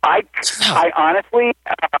honestly,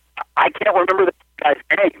 I can't remember the guys'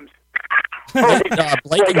 names.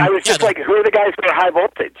 Like, I was just like, who are the guys for High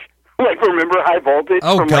Voltage? Like, remember High Voltage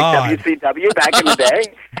from like WCW back in the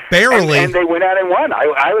day? Barely. And they went out and won.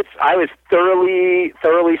 I was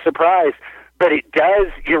thoroughly surprised. But it does.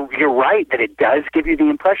 You're right that it does give you the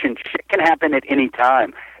impression shit can happen at any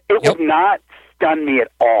time. It would not stun me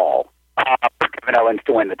at all for Kevin Owens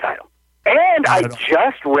to win the title. And I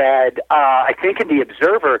just read, I think in the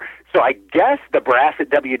Observer, so I guess the brass at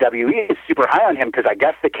WWE is super high on him because I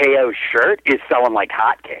guess the KO shirt is selling like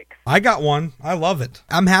hotcakes. I got one. I love it.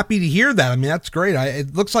 I'm happy to hear that. I mean, that's great.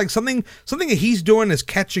 It looks like something that he's doing is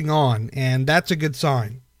catching on, and that's a good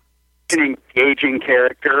sign. An engaging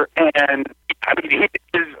character, and I mean, he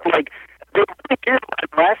is like,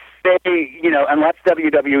 unless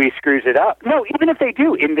WWE screws it up. No, even if they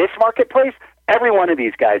do, in this marketplace, every one of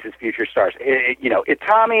these guys is future stars.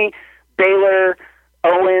 Itami, Baylor,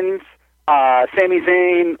 Owens, Sami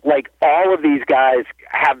Zayn, like all of these guys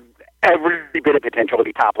have every bit of potential to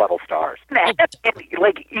be top-level stars.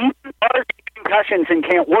 Like, even concussions and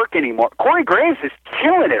can't work anymore. Corey Graves is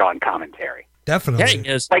killing it on commentary. Definitely. Yeah, he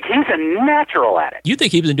is. Like, he's a natural at it. You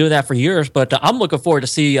think he's been doing that for years, but I'm looking forward to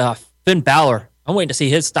see Finn Balor. I'm waiting to see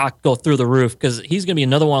his stock go through the roof because he's going to be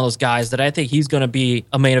another one of those guys that I think he's going to be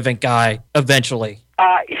a main event guy eventually.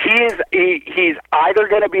 He's either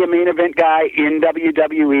going to be a main event guy in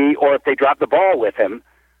WWE, or if they drop the ball with him,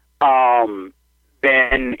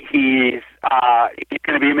 then he's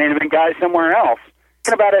going to be a main event guy somewhere else.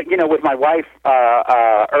 Thinking about it, with my wife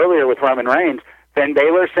earlier with Roman Reigns, Finn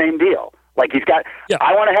Balor, same deal. Like, he's got,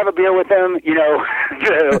 I want to have a beer with him,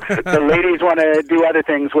 the ladies want to do other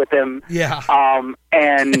things with him. Yeah.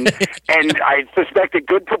 And I suspect a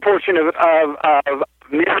good proportion of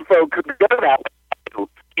men folk could go that way.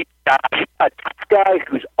 He's a tough guy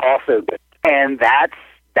who's also good. And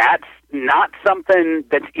that's not something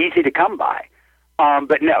that's easy to come by.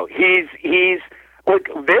 But no, he's look,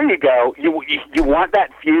 there you go. You want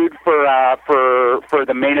that feud for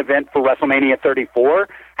the main event for WrestleMania 34?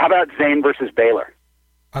 How about Zayn versus Baylor?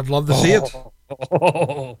 I'd love to see it.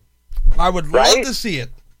 I would love to see it.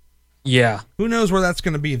 Yeah. Who knows where that's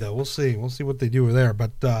going to be, though? We'll see. We'll see what they do there.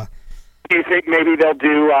 But do you think maybe they'll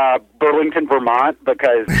do Burlington, Vermont?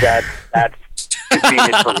 Because that's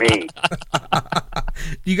convenient for me.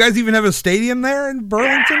 Do you guys even have a stadium there in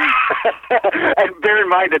Burlington? And bear in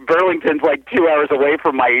mind that Burlington's like 2 hours away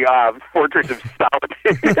from my fortress of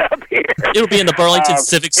solitude up here. It'll be in the Burlington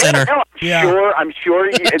Civic Center. I'm sure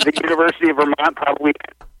the University of Vermont probably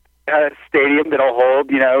has a stadium that'll hold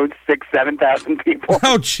 6,000-7,000 people.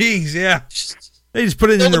 Oh, jeez, yeah. They just put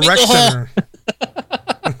it in the rec center.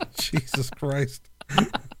 Jesus Christ.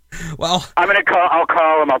 Well, I'll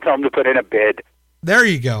call them. I'll tell them to put in a bid. There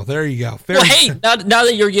you go. Well, hey, now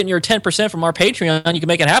that you're getting your 10% from our Patreon, you can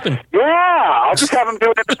make it happen. Yeah, I'll just have them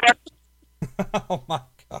do it. Oh, my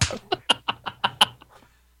God.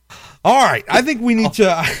 All right. I think we need to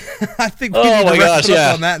wrap it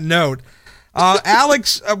up on that note.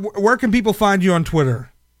 Alex, where can people find you on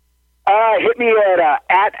Twitter? Hit me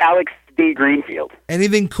at Alex D. Greenfield.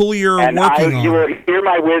 Anything cool you're working on? You will hear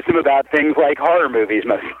my wisdom about things like horror movies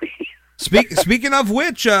mostly. Speaking of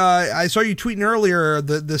which, I saw you tweeting earlier,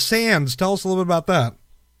 the Sands. Tell us a little bit about that.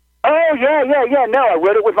 Oh, yeah. No, I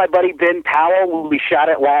wrote it with my buddy Ben Powell. We shot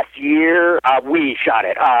it last year. We shot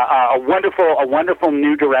it. A wonderful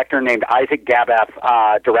new director named Isaac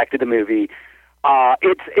Gabath directed the movie.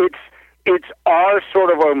 It's our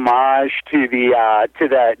sort of homage to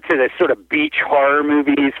the sort of beach horror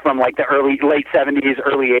movies from like the late 70s,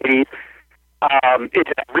 early 80s.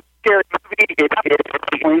 It's a really scary movie.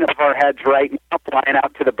 It's one of our heads right now, flying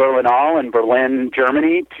out to the Berlinale in Berlin,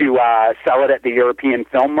 Germany, to sell it at the European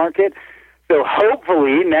film market. So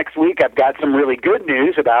hopefully next week I've got some really good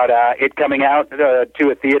news about it coming out to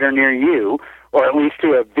a theater near you, or at least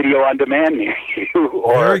to a video on demand near you.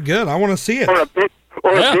 Very good. I want to see it. Or a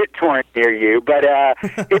bit torn near you, but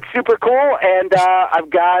it's super cool, and I've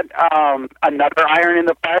got another iron in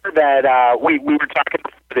the fire that we were talking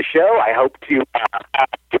for the show. I hope to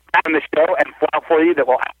get on the show and file for you that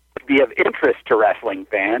will be of interest to wrestling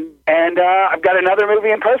fans. And I've got another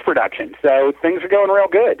movie in post-production, so things are going real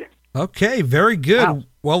good. Okay, very good.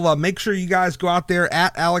 Wow. Well, make sure you guys go out there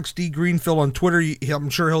at Alex D. Greenfield on Twitter. I'm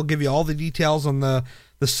sure he'll give you all the details on the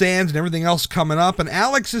sands and everything else coming up. And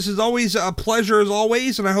Alex, this is always a pleasure as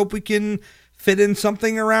always, and I hope we can fit in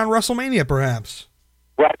something around WrestleMania perhaps.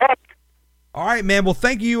 Right on. All right, man. Well,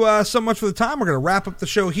 thank you so much for the time. We're going to wrap up the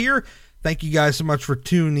show here. Thank you guys so much for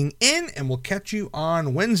tuning in, and we'll catch you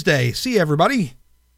on Wednesday. See you, everybody.